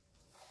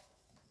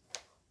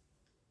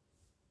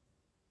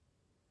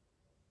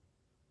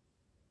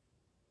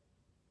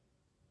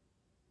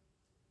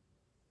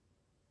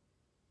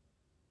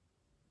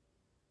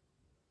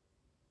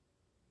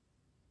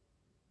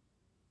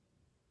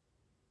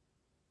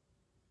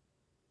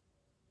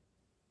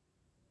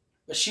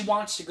 But she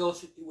wants to go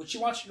through. She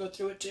wants to go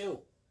through it too.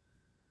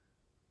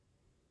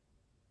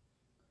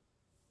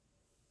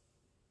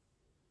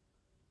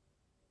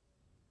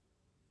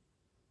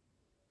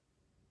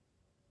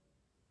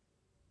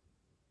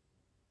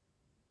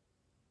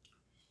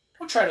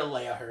 Don't try to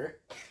lay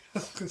her. I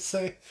was going to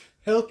say,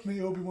 help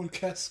me, Obi-Wan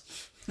Kess.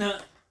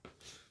 Nah.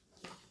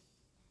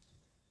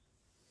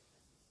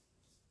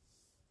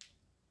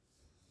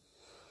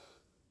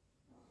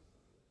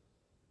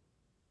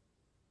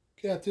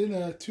 Captain,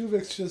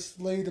 Tuvix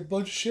just laid a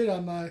bunch of shit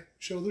on my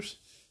shoulders.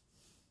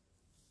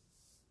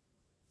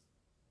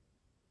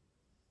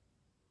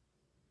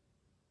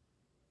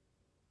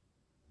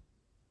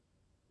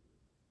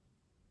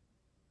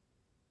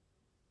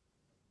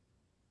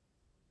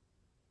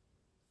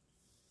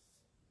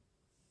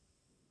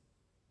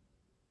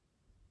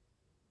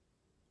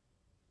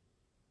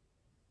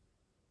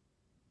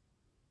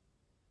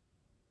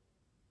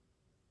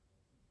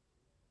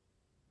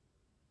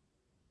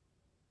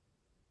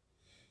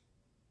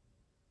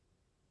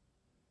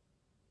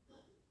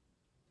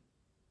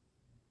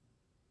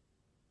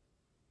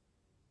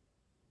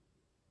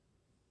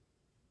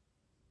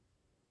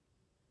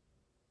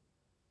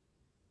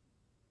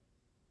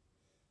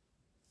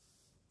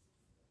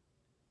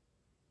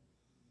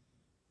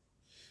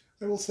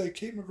 I will say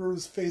Kate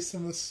McGrew's face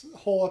in this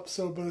whole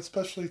episode, but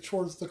especially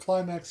towards the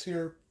climax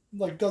here,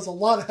 like, does a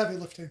lot of heavy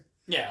lifting.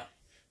 Yeah.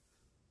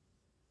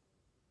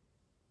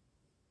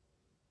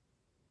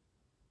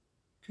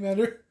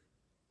 Commander?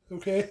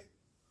 Okay.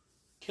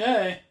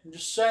 Okay, I'm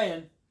just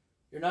saying.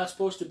 You're not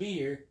supposed to be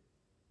here.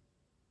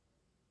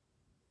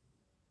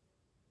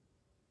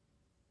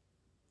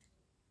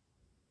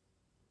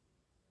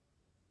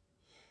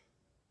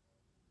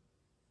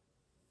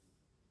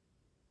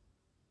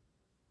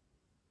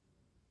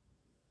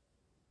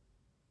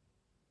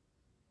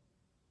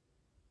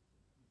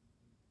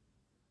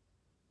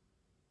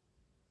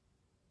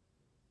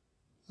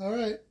 All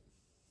right.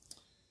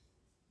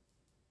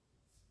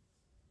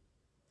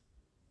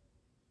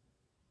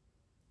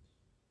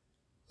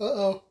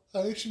 Uh-oh.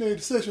 I think she made a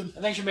decision.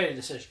 I think she made a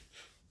decision.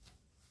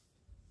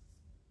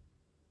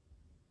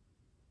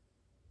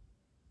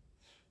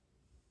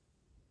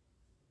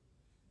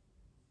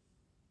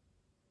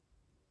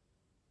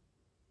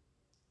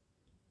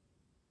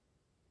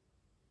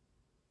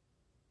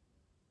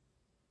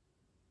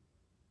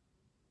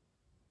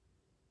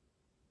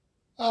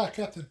 Ah,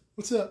 Captain.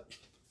 What's up?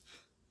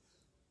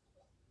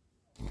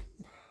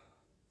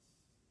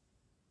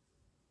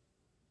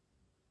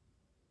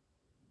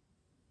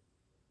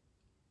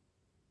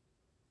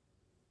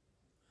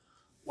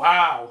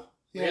 Wow.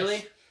 Yes.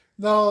 Really?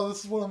 No,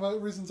 this is one of my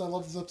reasons I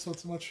love this episode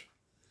so much.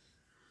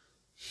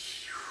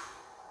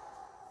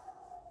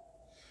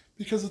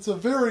 Because it's a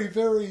very,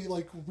 very,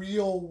 like,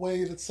 real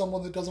way that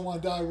someone that doesn't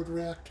want to die would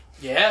react.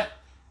 Yeah.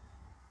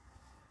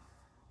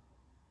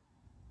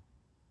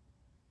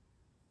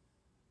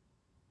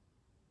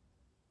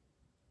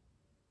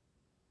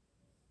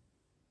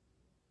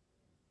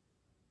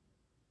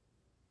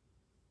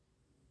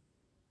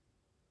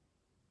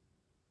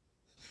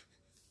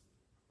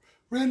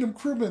 Random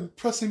crewmen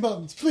pressing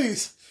buttons,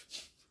 please.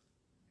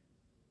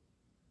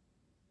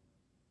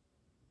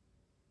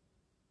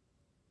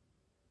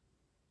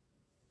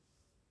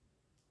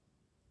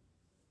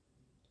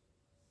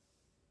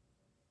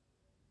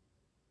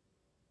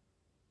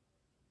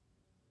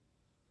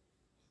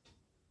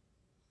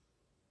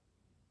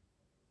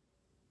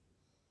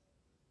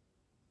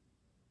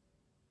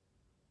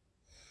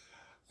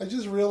 I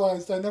just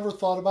realized I never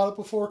thought about it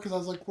before because I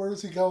was like, where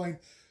is he going?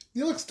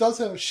 Neelix does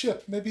have a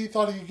ship. Maybe he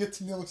thought he could get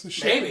to Neelix's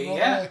ship. Maybe,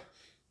 yeah. Away.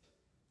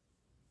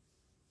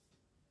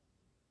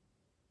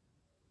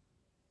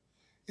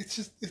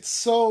 It's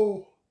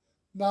so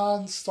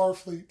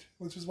non-Starfleet,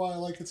 which is why I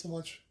like it so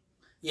much.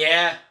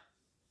 Yeah.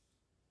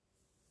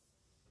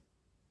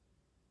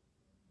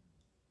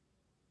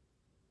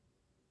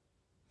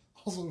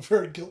 Also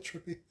very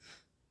guilt-trippy.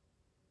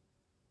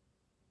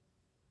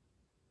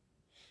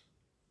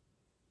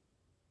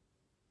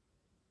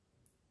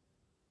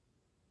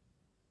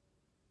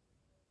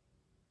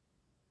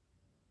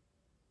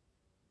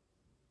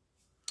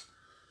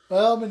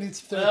 Well, I'm going to need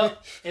some therapy.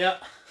 Yeah.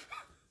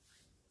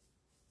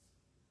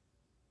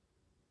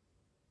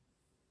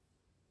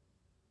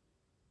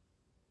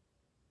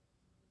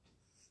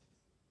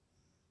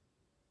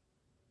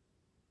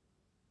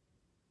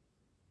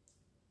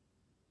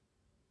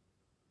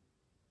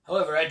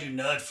 However, I do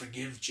not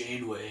forgive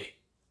Janeway.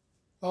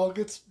 Oh, it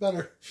gets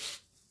better.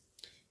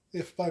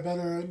 If by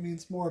better it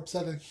means more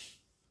upsetting.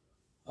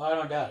 Oh, I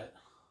don't doubt it.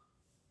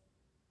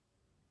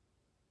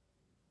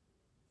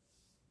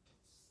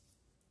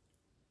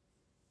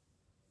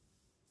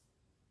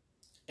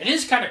 It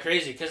is kind of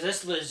crazy because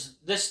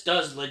this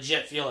does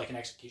legit feel like an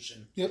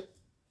execution. Yep.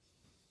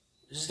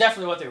 This is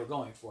definitely what they were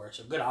going for,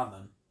 so good on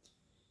them.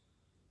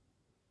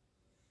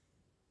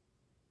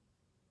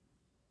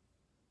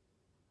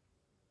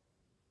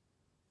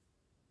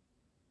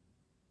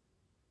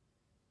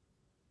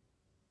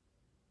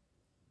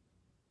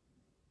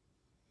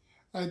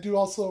 I do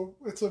also,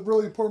 it's a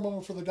really important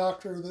moment for the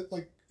Doctor that,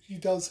 like, he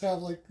does have,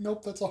 like,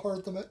 nope, that's a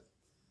hard limit.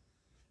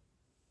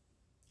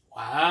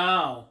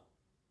 Wow.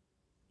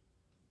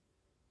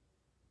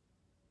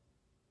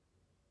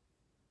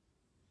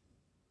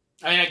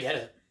 I mean, I get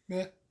it.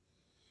 Yeah.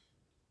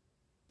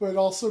 But it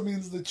also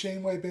means that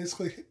Janeway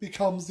basically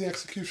becomes the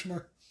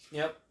executioner.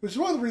 Yep. Which is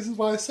one of the reasons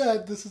why I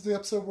said this is the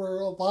episode where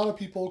a lot of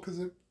people, because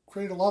it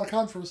created a lot of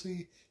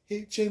controversy,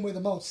 hate Janeway the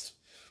most.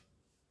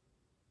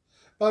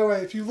 By the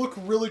way, if you look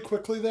really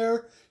quickly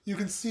there, you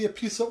can see a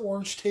piece of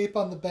orange tape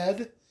on the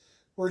bed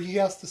where he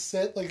has to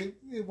sit, like,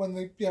 when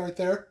they, yeah, right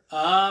there.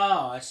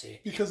 Oh, I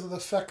see. Because of the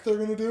effect they're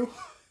going to do.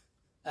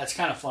 That's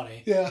kind of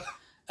funny. Yeah.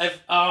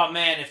 Oh,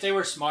 man, if they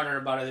were smarter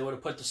about it, they would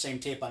have put the same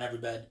tape on every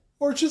bed.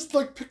 Or just,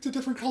 like, picked a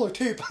different color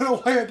tape. I don't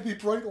know why it had to be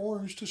bright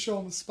orange to show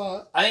him the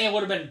spot. I think it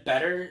would have been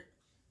better,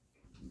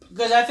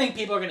 because I think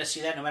people are going to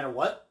see that no matter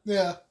what.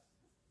 Yeah.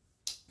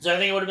 So I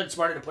think it would have been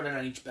smarter to put it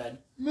on each bed.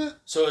 Meh.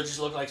 So it just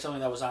looked like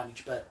something that was on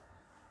each bed.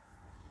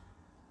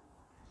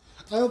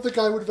 I don't think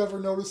I would have ever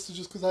noticed it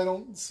just because I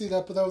don't see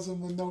that, but that was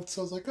in the notes.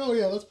 So I was like, oh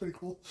yeah, that's pretty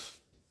cool.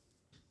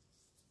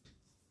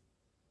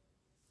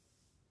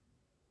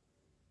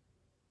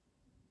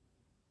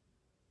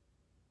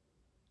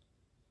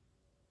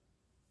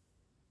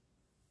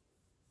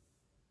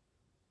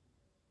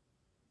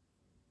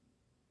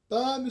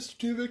 Bye, Mr.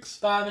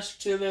 Tuvix. Bye,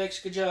 Mr.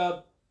 Tuvix. Good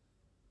job.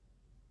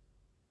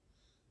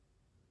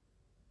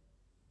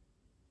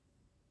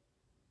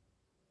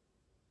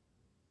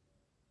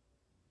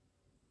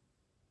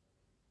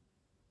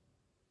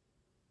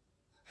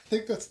 I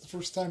think that's the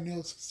first time Neelix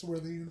gets to wear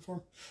the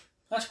uniform.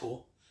 That's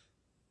cool.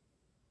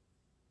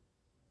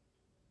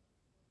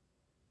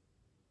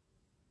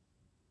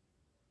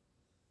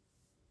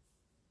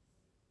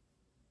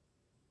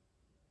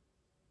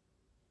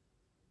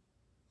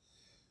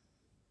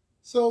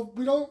 So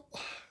we don't,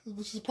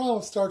 which is a problem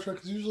with Star Trek,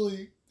 because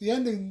usually the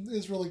ending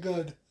is really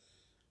good,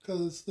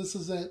 because this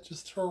is it,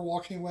 just her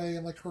walking away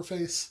and like her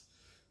face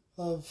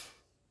of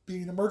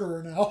being a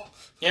murderer now.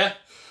 Yeah.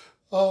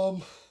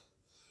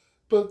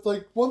 But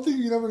like one thing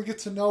you never get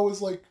to know is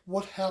like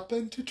what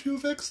happened to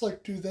Tuvix.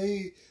 Like, do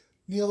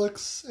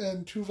Neelix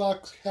and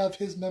Tuvok have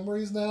his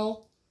memories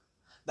now?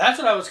 That's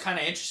what I was kind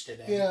of interested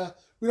in. Yeah,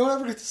 we don't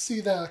ever get to see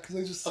that because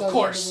they just of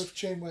course with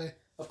Janeway.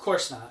 Of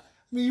course not.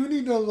 I mean, you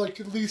need to like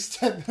at least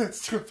 10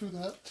 minutes to go through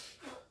that.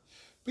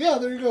 But yeah,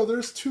 there you go.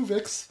 There's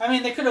Tuvix. I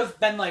mean, they could have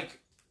been like,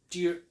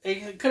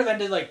 it could have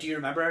ended like, do you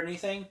remember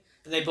anything?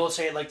 And they both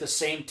say at like the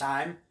same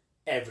time,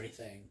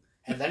 everything.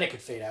 And then it could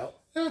fade out.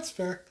 Yeah, that's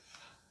fair.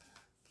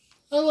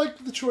 I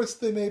like the choice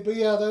they made, but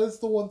yeah, that is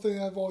the one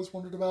thing I've always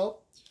wondered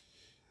about.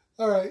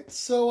 Alright,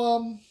 so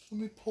let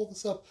me pull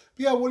this up.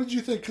 But yeah, what did you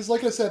think? Because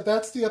like I said,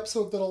 that's the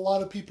episode that a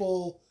lot of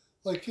people,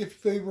 like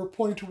if they were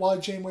pointing to why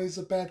Janeway is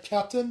a bad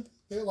captain,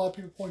 a lot of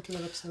people point to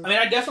that episode. I mean,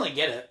 I definitely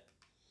get it.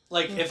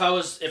 Like, if I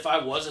was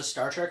a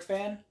Star Trek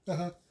fan,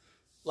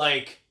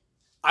 like,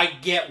 I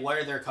get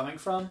where they're coming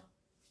from.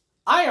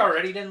 I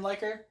already didn't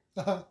like her.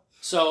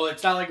 So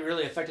it's not like it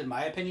really affected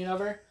my opinion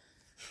of her.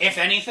 If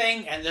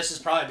anything, and this is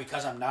probably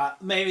because I'm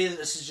not, maybe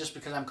this is just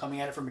because I'm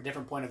coming at it from a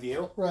different point of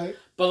view. Right.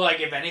 But,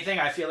 like, if anything,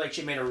 I feel like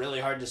she made a really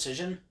hard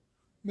decision.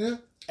 Yeah.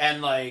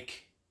 And,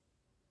 like,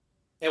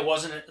 it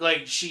wasn't,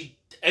 like,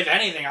 if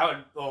anything,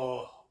 I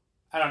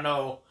don't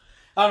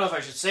know if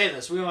I should say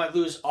this. We might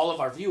lose all of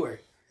our viewers.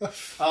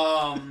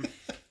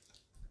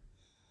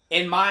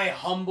 In my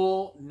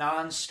humble,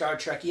 non-Star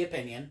Trek-y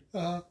opinion,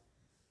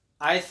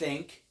 I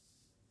think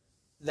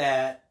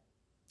that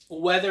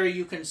whether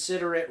you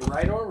consider it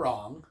right or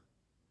wrong,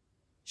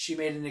 she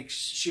made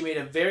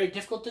a very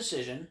difficult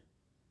decision.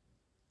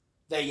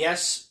 That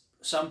yes,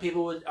 some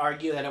people would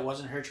argue that it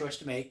wasn't her choice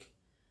to make.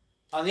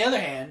 On the other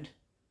hand,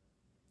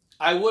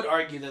 I would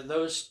argue that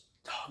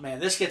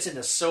this gets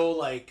into so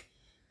like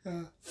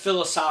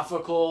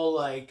philosophical,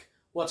 like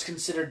what's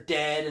considered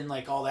dead and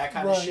like all that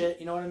kind of shit.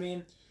 You know what I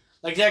mean?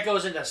 Like that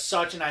goes into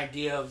such an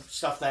idea of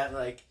stuff that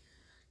like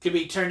could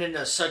be turned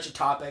into such a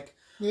topic.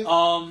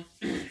 Yeah.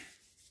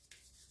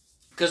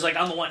 Because, like,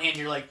 on the one hand,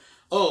 you're like,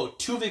 oh,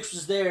 Tuvix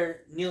was there,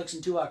 Neelix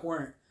and Tuvok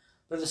weren't.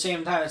 But at the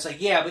same time, it's like,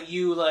 yeah, but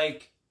you,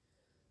 like,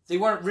 they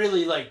weren't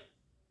really, like,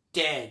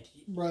 dead.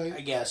 Right.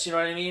 I guess, you know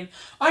what I mean?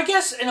 I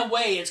guess, in a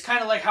way, it's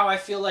kind of like how I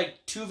feel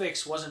like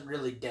Tuvix wasn't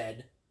really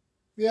dead.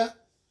 Yeah.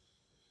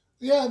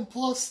 Yeah, and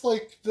plus,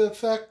 like, the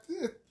fact,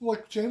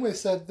 like Janeway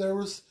said, there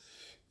was,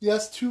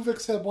 yes,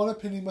 Tuvix had one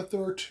opinion, but there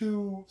were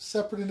two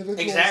separate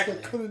individuals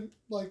that couldn't,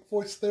 like,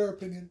 voice their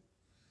opinion.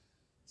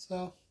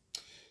 So...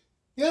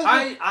 yeah,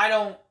 I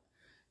don't...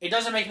 It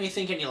doesn't make me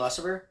think any less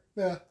of her.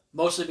 Yeah.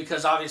 Mostly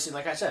because, obviously,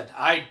 like I said,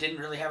 I didn't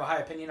really have a high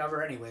opinion of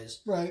her anyways.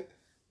 Right.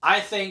 I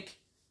think,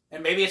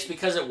 and maybe it's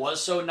because it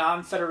was so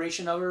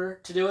non-Federation of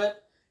her to do it,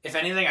 if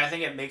anything, I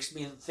think it makes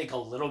me think a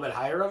little bit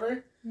higher of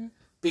her.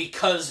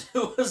 Because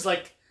it was,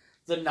 like,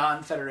 the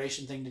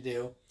non-Federation thing to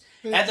do.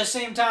 Yeah. At the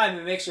same time,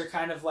 it makes her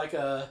kind of like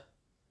a...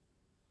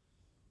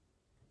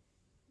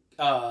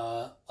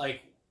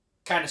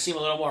 kind of seem a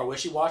little more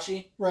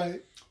wishy-washy.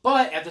 Right.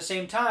 But at the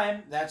same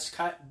time,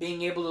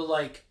 being able to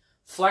like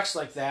flex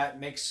like that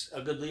makes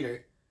a good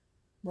leader.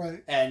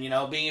 Right. And, you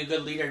know, being a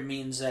good leader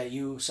means that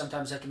you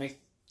sometimes have to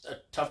make a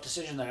tough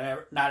decision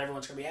that not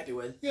everyone's going to be happy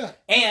with. Yeah.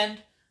 And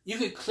you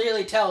could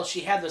clearly tell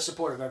she had the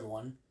support of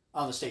everyone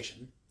on the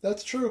station.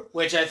 That's true.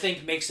 Which I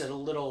think makes it a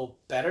little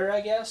better,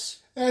 I guess.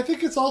 And I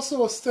think it's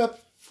also a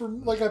step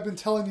from, like I've been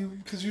telling you,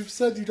 because you've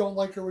said you don't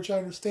like her, which I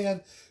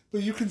understand,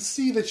 but you can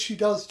see that she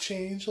does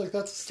change. Like,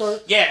 that's a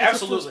start. Yeah, that's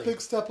absolutely. The first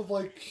big step of,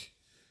 like...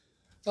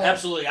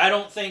 absolutely. I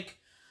don't think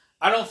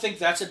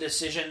that's a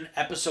decision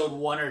episode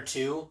 1 or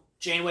 2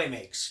 Janeway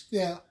makes.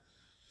 Yeah.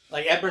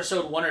 Like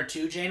episode 1 or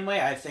 2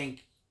 Janeway, I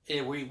think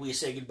we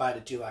say goodbye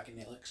to Tuvok and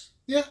Neelix.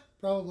 Yeah,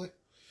 probably.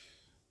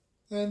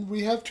 And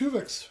we have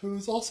Tuvix,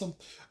 who's awesome.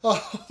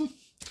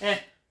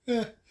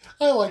 Yeah,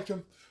 I liked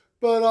him.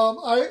 But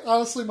I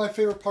honestly, my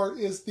favorite part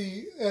is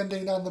the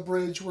ending on the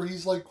bridge where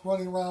he's like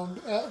running around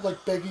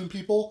like begging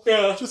people.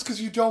 Yeah. Just because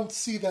you don't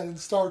see that in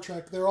Star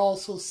Trek. They're all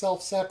so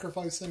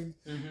self-sacrificing.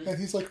 Mm-hmm. And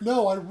he's like,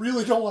 no, I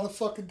really don't want to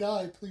fucking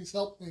die. Please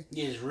help me.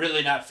 He is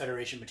really not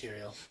Federation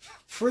material.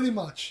 Pretty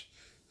much.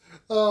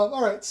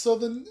 Alright, so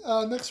then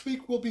next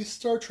week will be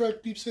Star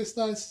Trek Deep Space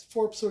Nine,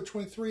 4 episode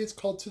 23. It's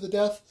called To the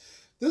Death.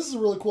 This is a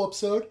really cool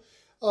episode.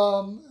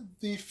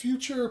 The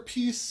future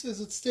peace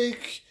is at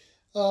stake.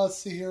 Let's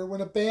see here. When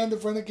a band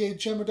of renegade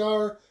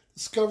Jem'Hadar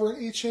discover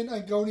an ancient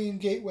Igonian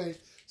gateway.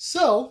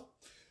 So,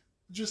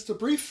 just a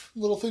brief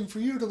little thing for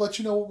you to let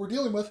you know what we're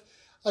dealing with.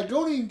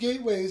 Igonian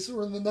gateways,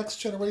 or in the next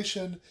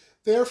generation,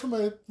 they are from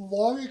a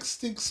long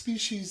extinct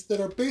species that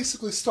are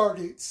basically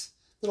stargates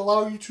that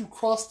allow you to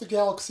cross the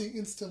galaxy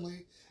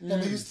instantly.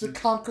 And they used to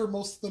conquer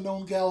most of the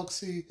known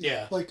galaxy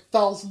like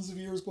thousands of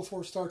years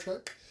before Star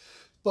Trek.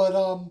 But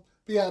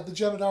yeah, the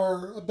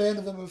Jem'Hadar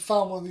abandoned them and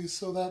found one of these,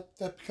 so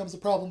that becomes a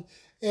problem.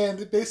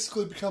 And it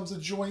basically becomes a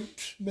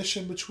joint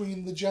mission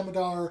between the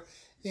Jem'Hadar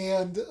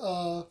and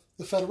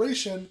the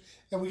Federation.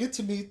 And we get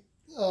to meet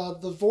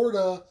the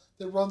Vorta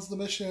that runs the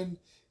mission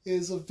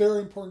is a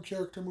very important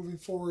character moving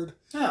forward.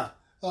 Yeah.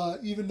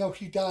 Even though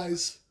he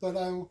dies, but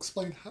I will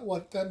explain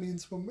what that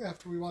means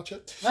after we watch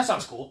it. That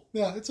sounds cool.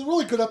 Yeah, it's a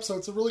really good episode.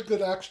 It's a really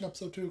good action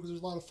episode, too, because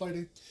there's a lot of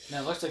fighting.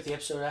 Now, it looks like the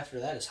episode after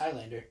that is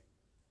Highlander.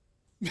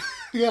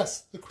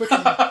 Yes, the quick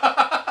one.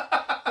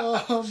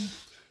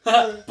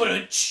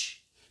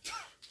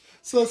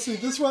 So let's see.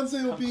 This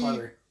Wednesday will be...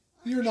 Clever.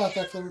 You're not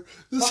that clever.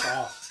 Fuck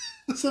off.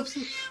 This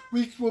episode,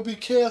 week will be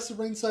Chaos at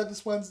Ringside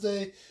this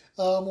Wednesday.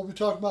 We'll be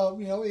talking about,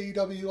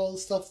 AEW, all the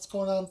stuff that's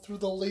going on through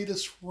the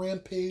latest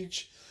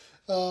Rampage.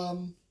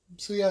 So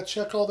yeah,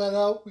 check all that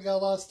out. We got a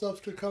lot of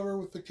stuff to cover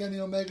with the Kenny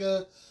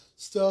Omega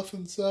stuff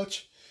and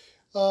such.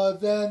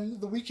 Then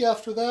the week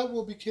after that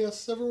will be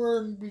Chaos Everywhere,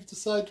 and we've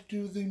decided to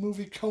do the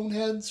movie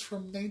Coneheads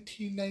from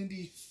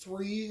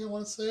 1993, I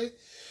want to say.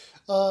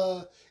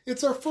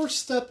 It's our first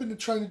step into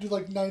trying to do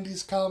like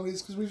 90s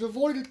comedies, because we've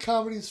avoided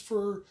comedies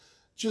for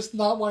just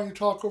not wanting to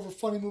talk over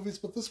funny movies,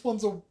 but this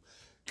one's a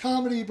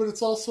comedy, but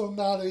it's also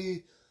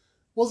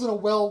wasn't a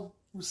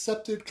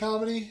well-recepted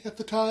comedy at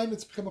the time.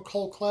 It's become a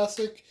cult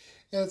classic,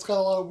 and it's got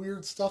a lot of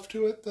weird stuff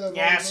to it that I've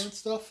already learned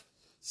stuff.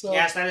 So,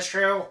 yes, that is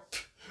true.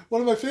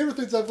 One of my favorite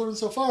things I've learned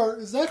so far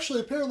is actually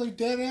apparently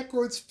Dan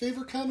Aykroyd's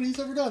favorite comedy he's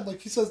ever done.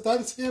 Like, he says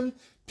that is him.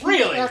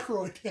 Really?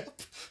 Aykroyd, yeah.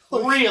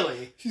 Like,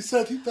 really? He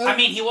said...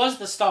 he was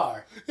the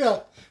star.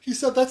 Yeah. He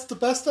said that's the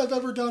best I've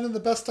ever done and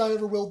the best I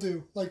ever will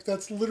do. Like,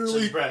 that's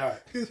literally... So Bret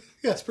Hart.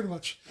 Yes, pretty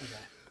much.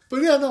 Okay.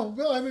 But yeah, no,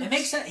 I mean... It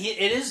makes sense.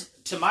 It is,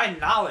 to my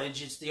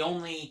knowledge, it's the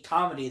only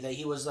comedy that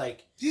he was,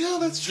 like,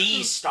 that's the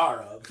true.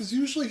 star of. Because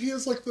usually he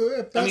is, like, the...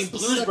 At best,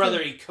 Blues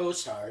Brother, he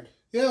co-starred.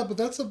 Yeah, but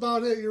that's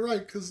about it. You're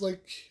right, because,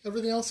 like,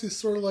 everything else he's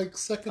sort of, like,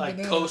 second to none.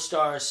 Like,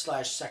 co-star /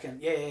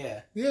 second.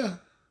 Yeah. Yeah.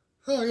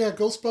 Oh, yeah,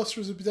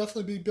 Ghostbusters would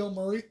definitely be Bill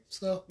Murray,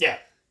 so... Yeah.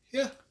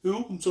 Yeah.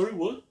 Who? I'm sorry,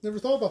 what? Never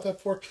thought about that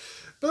before.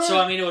 But,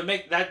 so, it would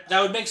make... That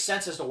would make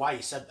sense as to why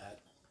he said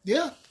that.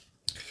 Yeah.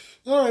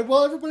 All right,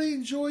 well, everybody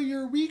enjoy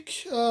your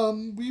week. I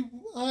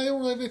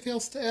don't have anything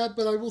else to add,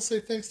 but I will say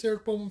thanks to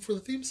Eric Bowman for the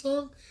theme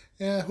song,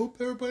 and I hope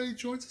everybody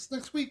joins us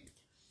next week.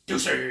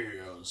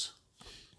 Deuces!